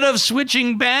 Instead of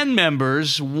switching band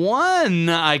members, one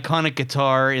iconic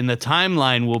guitar in the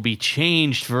timeline will be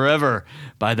changed forever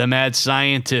by the mad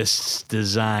scientist's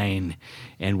design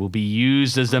and will be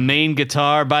used as the main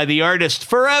guitar by the artist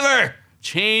forever,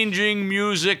 changing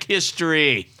music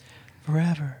history.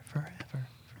 Forever.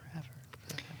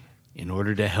 In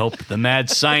order to help the mad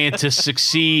scientist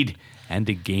succeed and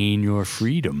to gain your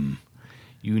freedom,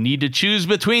 you need to choose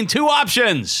between two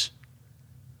options.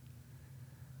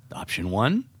 Option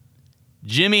one,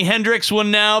 Jimi Hendrix will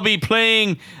now be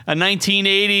playing a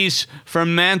 1980s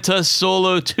Fermata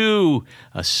Solo 2,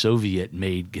 a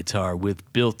Soviet-made guitar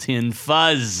with built-in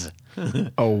fuzz.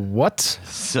 Oh, what?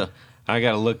 So I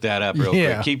got to look that up real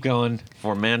Yeah. quick. Keep going.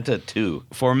 Formanta 2.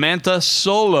 Formanta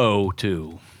Solo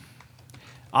 2.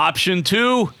 Option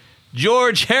 2,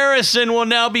 George Harrison will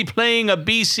now be playing a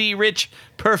BC Rich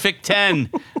Perfect 10,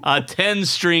 a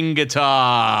 10-string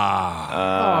guitar.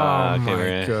 Oh, okay, my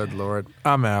we're- good Lord.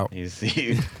 I'm out. You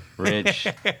see, Rich,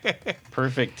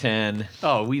 Perfect 10.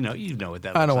 Oh, we know. You know what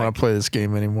that I looks don't like. want to play this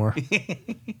game anymore.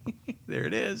 There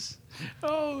it is.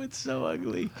 Oh, it's so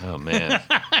ugly. Oh, man.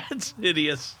 It's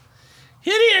hideous.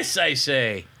 Hideous, I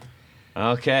say.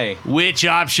 Okay. Which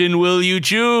option will you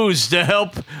choose to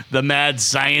help the mad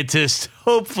scientist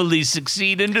hopefully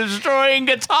succeed in destroying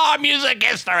guitar music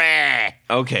history?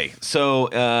 Okay. So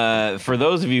for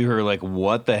those of you who are like,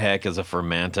 what the heck is a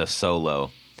Fermanta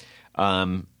solo?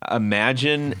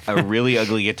 Imagine a really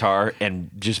ugly guitar and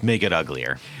just make it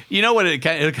uglier. You know what? It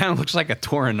kind of looks like a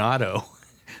Toronado.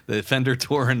 The Fender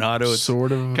Toronado. It's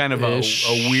Sort of kind of a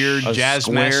weird A jazz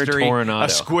square mastery. Toronado. A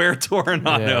square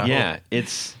Toronado. Yeah.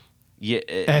 It's... Yeah,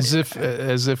 As if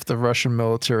the Russian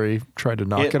military tried to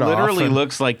knock it it off. literally and-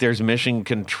 looks like there's mission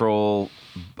control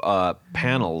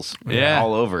panels Yeah.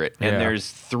 all over it. And Yeah. there's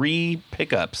 3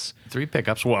 pickups. 3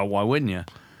 pickups. Well, why wouldn't you?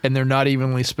 and they're not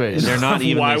evenly spaced. They're not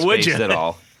even Why would spaced you? at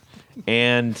all.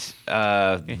 And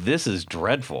this is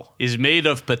dreadful. Is made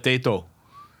of potato.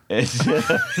 It's,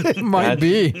 It might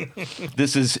be.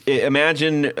 this is,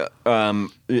 imagine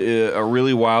a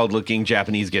really wild looking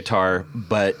Japanese guitar,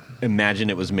 but imagine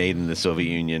it was made in the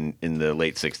Soviet Union in the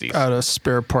late 60s. Out of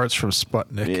spare parts from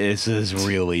Sputnik. This is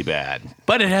really bad.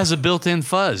 But it has a built-in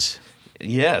fuzz.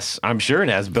 Yes, I'm sure it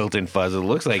has built-in fuzz. It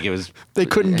looks like it was. They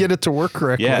couldn't get it to work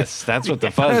correctly. Yes, that's what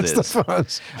the fuzz That's is. the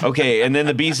fuzz. Okay, and then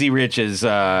the BC Rich is, It's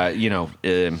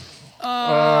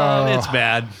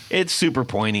bad. it's super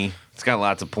pointy. It's got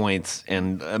lots of points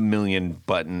and a million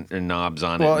button and knobs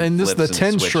on it. Well, and this is the flips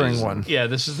and 10-string switches. one. Yeah,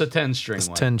 this is the 10-string It's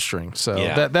one. 10-string. So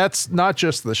Yeah. that's not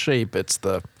just the shape, it's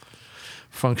the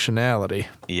functionality,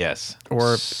 Yes.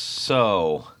 Or-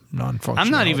 so non-functionality.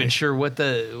 I'm not even sure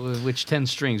which 10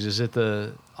 strings. Is it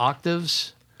the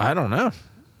octaves I don't know.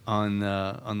 on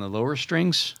the lower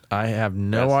strings? I have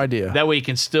no That's- idea. That way you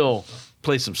can still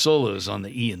play some solos on the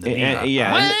E and the B. and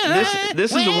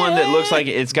this is the one that looks like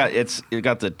it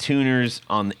got the tuners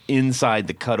on the inside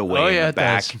the cutaway Oh, in yeah, the it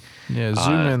back. does. Yeah,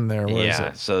 zoom in there. What is yeah,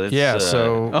 it? so it's, yeah,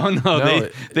 so Oh no,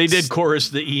 they it's- did chorus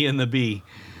the E and the B.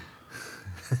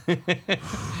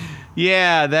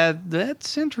 Yeah,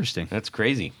 that's interesting. That's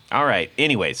crazy. All right.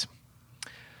 Anyways,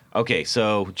 okay.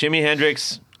 So Jimi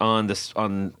Hendrix on the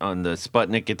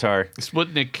Sputnik guitar,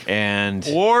 Sputnik and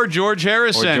or George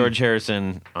Harrison or George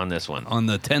Harrison on this one. on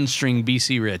the 10-string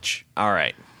BC Rich. All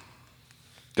right.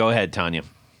 Go ahead, Tanya.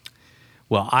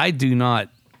 Well, I do not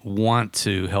want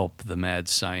to help the mad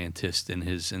scientist in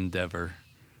his endeavor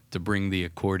to bring the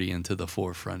accordion to the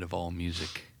forefront of all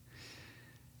music.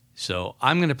 So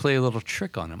I'm going to play a little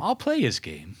trick on him. I'll play his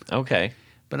game, Okay.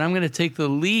 but I'm going to take the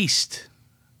least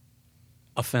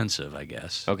offensive, I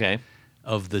guess, Okay.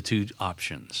 of the two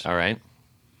options. All right.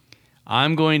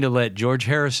 I'm going to let George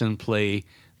Harrison play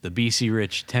the BC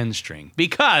Rich 10-string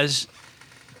because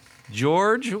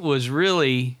George was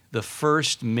really the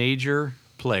first major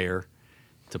player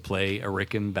to play a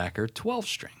Rickenbacker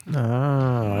 12-string.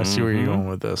 Oh, I see where you're going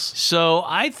with this. So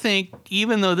I think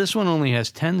even though this one only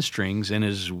has 10 strings and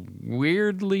is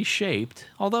weirdly shaped,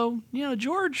 although,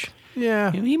 George,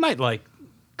 Yeah. he might like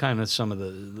kind of some of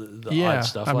the Yeah. odd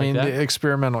stuff I like mean, that. the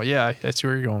experimental. Yeah, I see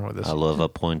where you're going with this. love a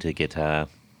pointed guitar.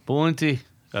 Pointy,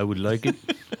 I would like it.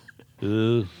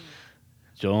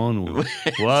 John,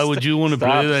 why would you want to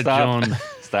play that, John?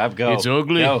 Stop. Go. It's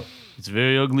ugly. Go. It's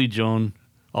very ugly, John.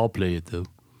 I'll play it though.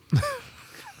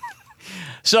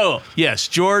 So, yes,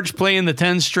 George playing the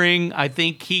 10-string, I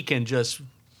think he can just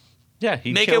Yeah.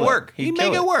 He'd make kill it work. He'd He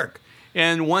kill make it work.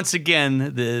 And once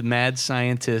again, the mad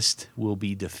scientist will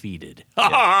be defeated.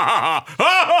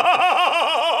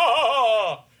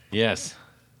 Yes.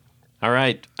 All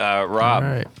right, Rob. All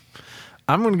right.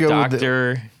 I'm going to go with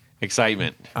Doctor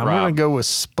Excitement. I'm going to go with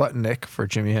Sputnik for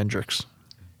Jimi Hendrix.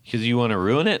 Because you want to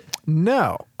ruin it.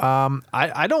 No,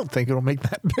 I don't think it'll make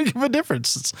that big of a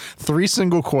difference. It's 3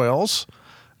 single coils.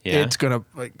 Yeah. It's gonna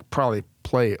probably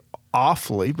play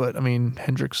awfully, but I mean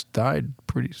Hendrix died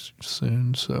pretty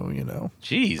soon, so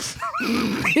Jeez.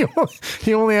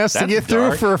 he only has to That's get through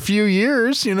dark. for a few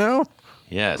years,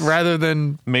 Yes. rather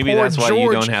than Maybe poor that's why you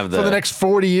George, don't have for the the next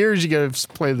 40 years. You got to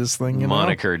play this thing,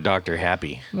 Moniker Dr.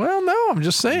 Happy. Well, no, I'm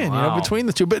just saying, Wow. between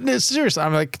the two. But it's serious.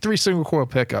 I'm like 3 single coil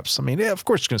pickups. I mean, yeah, of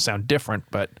course it's gonna sound different,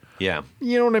 but Yeah.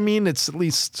 you know what I mean. It's at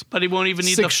least But he won't even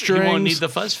need 6 he won't strings. need the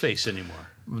fuzz face anymore.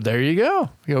 There you go.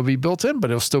 It'll be built in, but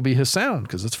it'll still be his sound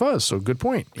because it's fuzz. So good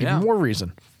point. Even Yeah. more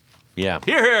reason. Yeah.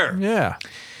 Here. Yeah.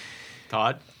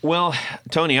 Todd. Well,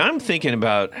 Tony, I'm thinking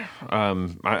about.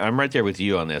 I'm right there with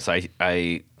you on this.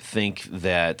 I think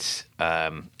that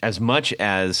as much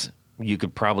as you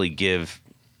could probably give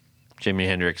Jimi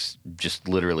Hendrix just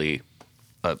literally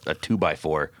a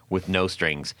 2x4 with no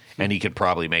strings, and he could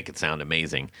probably make it sound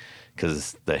amazing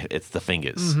because it's the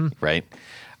fingers, right?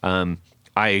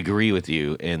 I agree with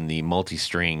you in the multi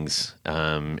strings,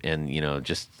 and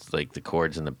just like the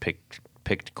chords and the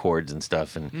picked chords and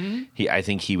stuff, and I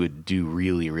think he would do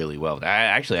really, really well.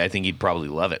 I think he'd probably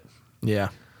love it. Yeah.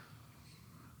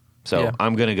 So Yeah.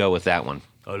 I'm gonna go with that one.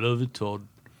 I love it, Todd.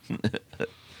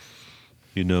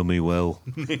 You know me well.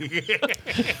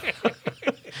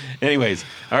 Anyways,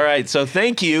 all right. So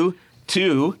thank you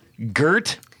to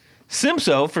Gert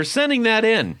Simpso for sending that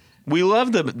in. We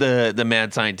love the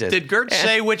mad scientist. Did Gert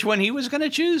say which one he was going to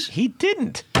choose? He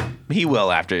didn't. He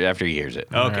will after he hears it.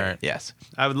 Okay. All right. Yes.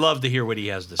 I would love to hear what he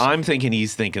has to say. I'm thinking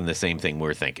he's thinking the same thing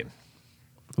we're thinking.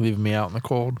 Leaving me out in the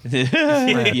cold.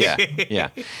 Yeah.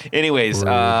 Anyways,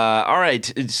 all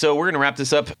right. So we're going to wrap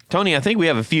this up. Tony, I think we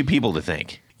have a few people to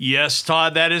thank. Yes,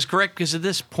 Todd, that is correct, because at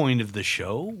this point of the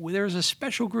show, there's a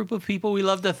special group of people we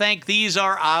love to thank. These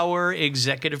are our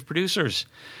executive producers.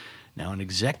 Now, an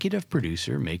executive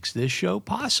producer makes this show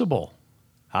possible.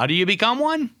 How do you become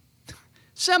one?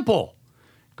 Simple.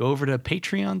 Go over to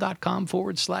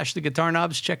patreon.com/the Guitar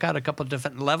Knobs. Check out a couple of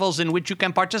different levels in which you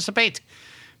can participate.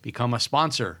 Become a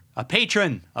sponsor, a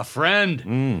patron, a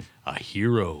friend, a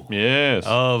hero Yes.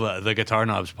 of the Guitar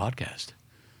Knobs podcast.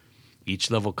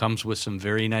 Each level comes with some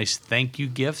very nice thank you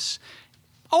gifts.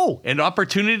 Oh, and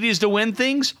opportunities to win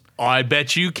things? I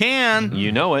bet you can.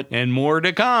 You know it. And more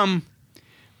to come.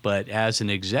 But as an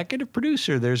executive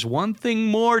producer, there's one thing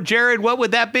more. Jared, what would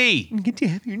that be? Get to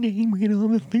have your name right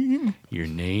on the thing. Your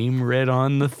name read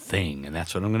on the thing. And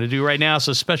that's what I'm going to do right now.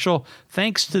 So special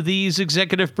thanks to these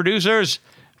executive producers.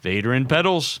 Vader and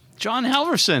Pedals, John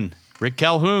Halverson, Rick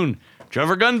Calhoun,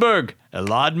 Trevor Gunberg,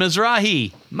 Elad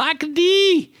Mizrahi, Mike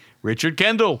D, Richard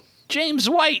Kendall, James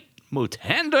White,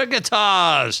 Mutanda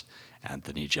Guitars,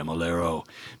 Anthony Gemolero,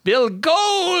 Bill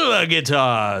Gola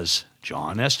Guitars,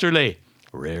 John Esterly,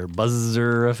 Rare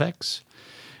Buzzer Effects,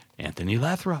 Anthony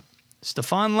Lathrop,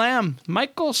 Stefan Lamb,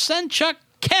 Michael Senchuk,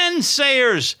 Ken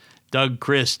Sayers, Doug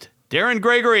Christ, Darren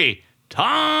Gregory,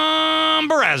 Tom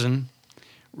Barazin,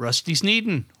 Rusty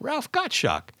Sneeden, Ralph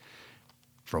Gottschalk,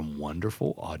 from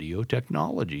Wonderful Audio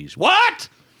Technologies. What?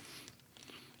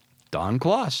 Don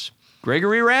Kloss,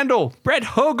 Gregory Randall, Brett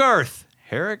Hogarth,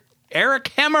 Eric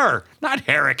Hemmer, not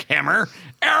Eric Hemmer,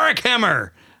 Eric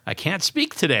Hemmer. I can't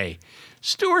speak today.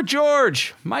 Stuart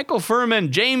George, Michael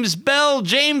Furman, James Bell,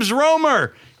 James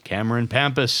Romer, Cameron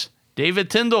Pampas, David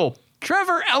Tyndall,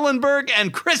 Trevor Ellenberg,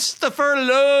 and Christopher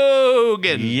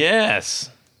Logan. Yes.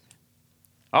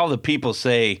 All the people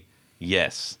say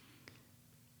yes.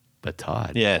 But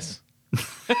Todd. Yes.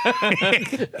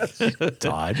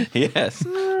 Todd. Yes.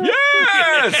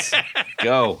 Yes.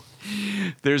 Go.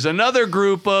 There's another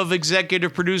group of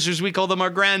executive producers. We call them our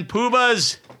grand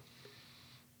poobahs.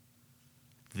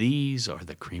 These are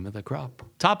the cream of the crop.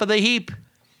 Top of the heap.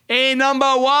 A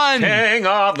number one. King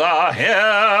of the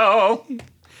hill.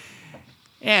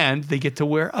 And they get to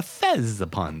wear a fez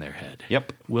upon their head.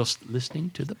 Yep. Whilst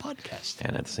listening to the podcast.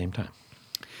 And at the same time.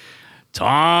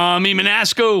 Tommy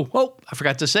Manasco. Oh, I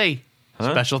forgot to say.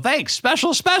 Huh? Special thanks.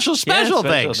 Special Special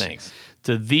thanks.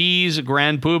 To these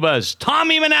grand poobahs.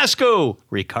 Tommy Manasco.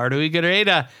 Ricardo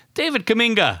Iguereda. David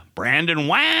Kaminga. Brandon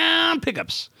Wham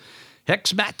Pickups.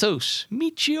 Hex Matos.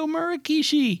 Michio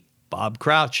Murakishi. Bob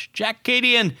Crouch. Jack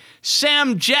Cadian.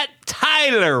 Sam Jett.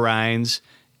 Tyler Rhines.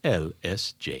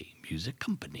 LSJ Music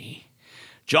Company.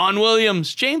 John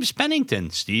Williams, James Pennington,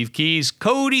 Steve Keys,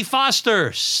 Cody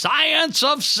Foster, Science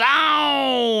of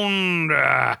Sound.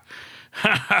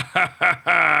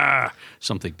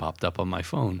 Something popped up on my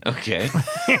phone Okay.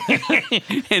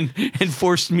 and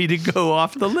forced me to go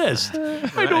off the list.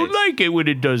 I don't like it when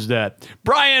it does that.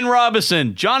 Brian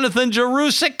Robinson, Jonathan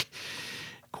Jerusik,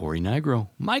 Corey Nigro,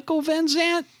 Michael Van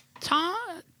Zant,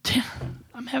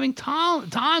 I'm having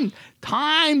hard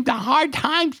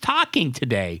time talking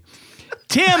today.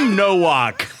 Tim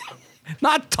Nowak.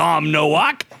 Not Tom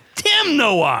Nowak. Tim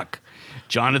Nowak.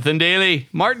 Jonathan Daly.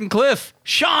 Martin Cliff.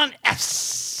 Sean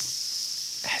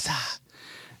S.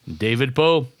 David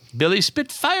Poe. Billy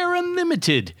Spitfire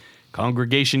Unlimited.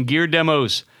 Congregation Gear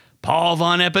Demos. Paul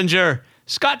Von Eppinger.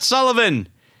 Scott Sullivan.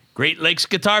 Great Lakes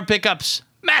Guitar Pickups.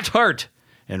 Matt Hart.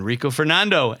 Enrico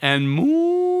Fernando. And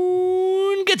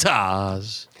Moon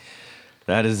Guitars.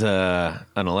 That is an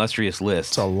illustrious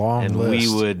list. It's a long and list.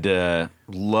 we would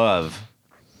love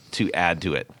to add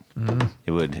to it.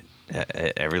 It would.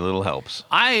 Every little helps.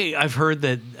 I've heard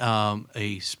that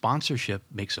a sponsorship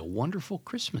makes a wonderful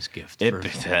Christmas gift.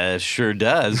 It sure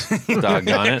does.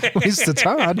 Doggone it. At least to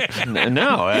Todd.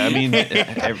 No, I mean,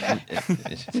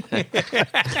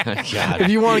 God. If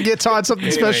you want to get Todd something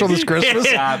special this Christmas,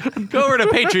 Go over to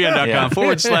patreon.com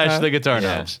Yeah. / the Guitar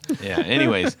Knobs. Yeah.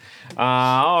 Anyways,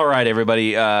 all right,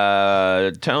 everybody.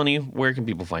 Tony, where can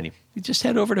people find you? You just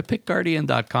head over to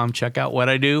pickguardian.com. Check out what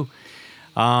I do.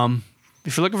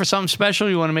 if you're looking for something special,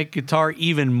 you want to make guitar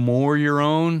even more your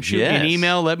own, shoot me an Yes.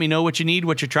 email. Let me know what you need,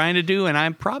 what you're trying to do, and I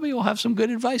probably will have some good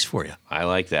advice for you. I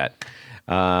like that.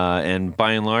 And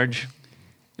by and large,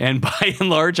 And by and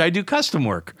large, I do custom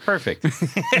work. perfect.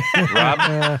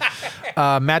 Rob?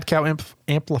 Mad Cow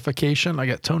Amplification. I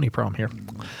got Tony problem here.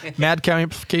 Mad Cow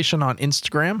Amplification on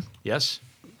Instagram, Yes.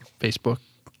 Facebook,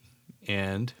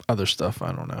 And other stuff.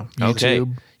 I don't know. Okay.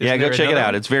 YouTube. Yeah, Isn't go there check it another out.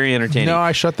 one? It's very entertaining. No,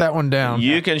 I shut that one down.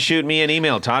 You can shoot me an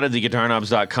email,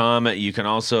 todd@theguitarknobs.com. You can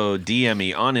also DM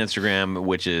me on Instagram,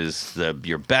 which is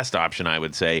your best option, I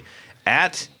would say,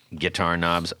 at Guitar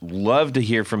Knobs. Love to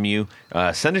hear from you.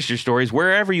 Send us your stories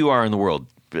wherever you are in the world.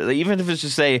 Even if it's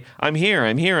just say, I'm here.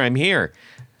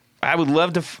 I would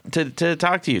love to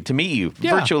talk to you, to meet you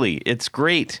Yeah. virtually. It's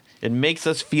great. It makes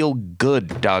us feel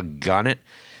good, doggone it.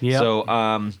 Yep.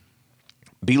 So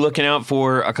be looking out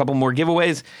for a couple more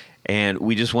giveaways. And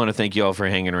we just want to thank you all for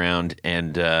hanging around.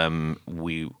 And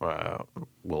we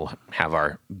will have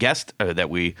our guest that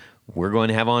we're going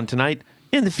to have on tonight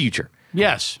in the future.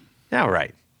 yes. All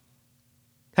right.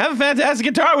 Have a fantastic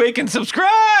Guitar Week and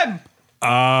subscribe.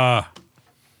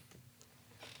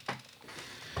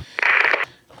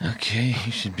 Okay,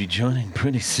 you should be joining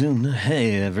pretty soon.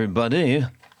 Hey, everybody.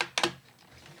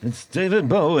 It's David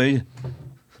Bowie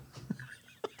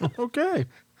Okay.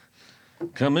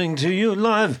 coming to you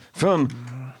live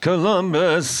from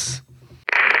Columbus.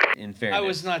 In fairness. I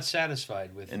was not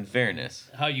satisfied with In fairness.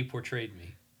 how you portrayed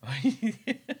me.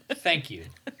 Thank you.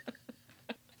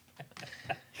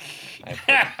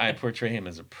 I portray him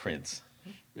as a prince.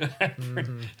 A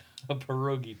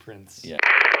pierogi prince. Yeah.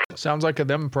 Sounds like a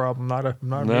them problem, not a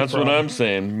me That's what problem. I'm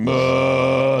saying.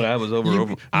 But I was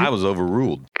I was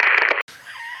overruled.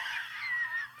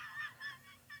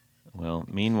 Well,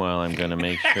 meanwhile, I'm going to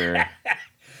make sure.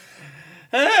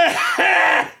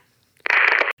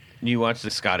 You watch the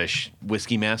Scottish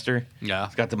whiskey master? Yeah.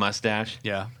 He's got the mustache.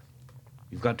 Yeah.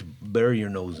 You've got to bury your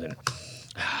nose in it.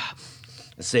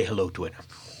 Say hello to it.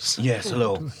 Yes,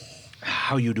 hello.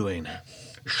 How you doing?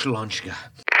 Schlonchka.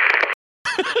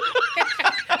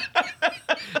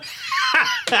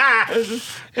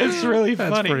 It's really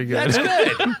That's funny. pretty good. That's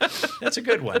good. That's a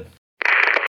good one.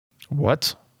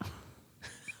 What?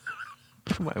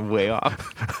 Am I way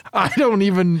off? I don't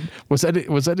even. Was that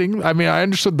English? I mean, I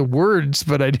understood the words,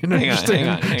 but I didn't Hang on.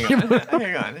 understand.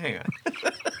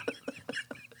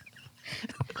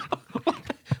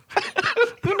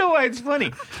 You know why it's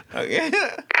funny? Okay.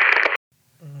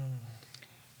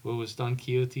 What was Don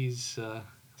Quixote's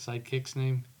sidekick's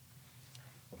name?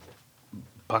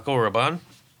 Buckle Rabanne?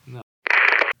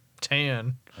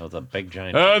 Tan. Oh, the big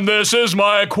giant. And this is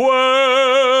my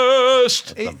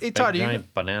quest. Hey, big Todd,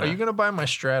 giant banana. are you gonna buy my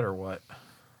Strat or what?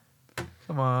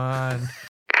 Come on.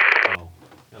 Oh,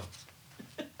 no.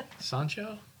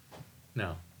 Sancho?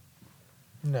 No.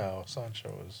 No,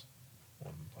 Sancho is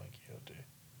one like Quixote.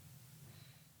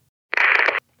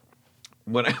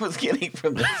 What I was getting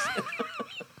from this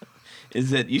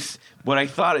is that what I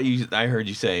thought I heard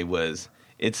you say was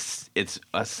it's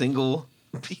a single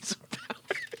piece of powder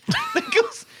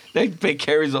that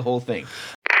carries the whole thing.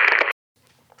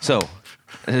 So,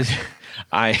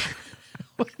 what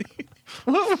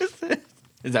was this?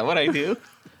 Is that what I do?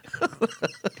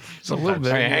 It's a little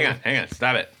bit. Okay, hang on,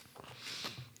 stop it.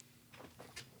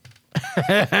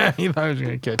 He thought I was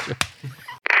gonna catch you.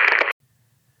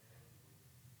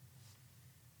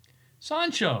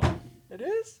 Sancho. It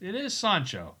is? It is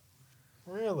Sancho.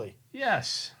 Really?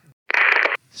 Yes.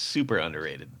 Super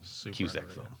underrated Super Cusack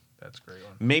underrated. film. That's a great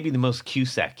one. Maybe the most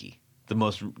Cusacky, the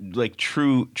most like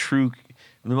true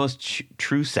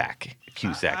sack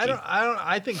Cusacky.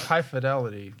 I think High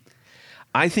Fidelity.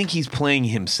 I think he's playing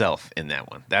himself in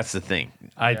that one. That's the thing.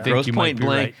 I think Gross you Point might be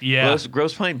Blank. right. Yeah.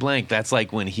 Gross Point Blank. That's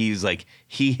like when he was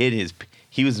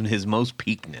in his most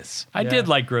peakness. I Yeah. did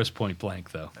like Gross Point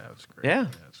Blank, though. That was great. Yeah.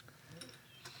 That's great.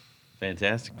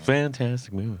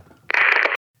 Fantastic movie.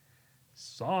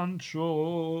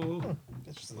 Sancho.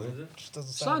 Just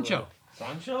doesn't Sancho.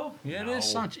 Sancho? Yeah, it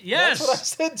is Sancho. Yes. That's what I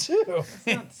said too.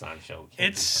 Not Sancho.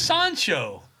 It's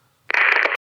Sancho.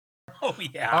 Oh,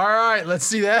 yeah. All right, let's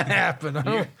see that happen.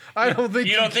 I don't think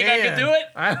you don't think I can do it?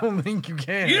 I don't think you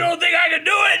can. You don't think I can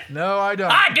do it? No, I don't.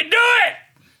 I can do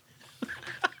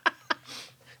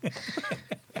it.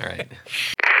 All right.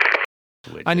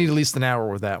 I need at least an hour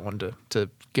with that one to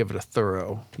give it a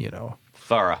thorough,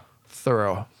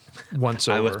 thorough once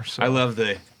over. I love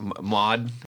the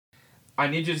mod. I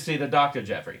need you to see the doctor,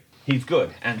 Jeffrey. He's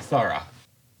good and thorough.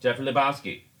 Jeffrey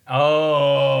Lebowski.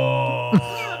 Oh.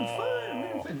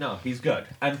 No, he's good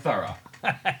and thorough.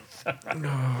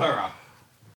 Thorough.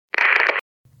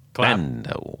 Clap. And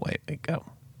away we go.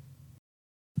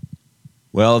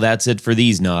 Well, that's it for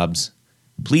these knobs.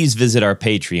 Please visit our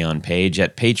Patreon page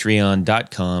at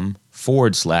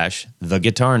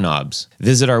patreon.com/theguitarknobs.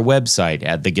 Visit our website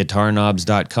at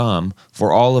theguitarknobs.com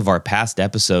for all of our past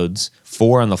episodes,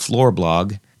 4 on the Floor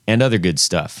blog, and other good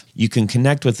stuff. You can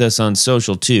connect with us on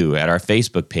social too at our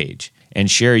Facebook page and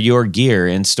share your gear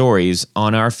and stories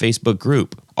on our Facebook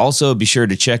group. Also, be sure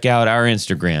to check out our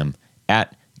Instagram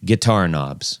at Guitar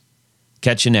Knobs.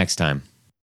 Catch you next time.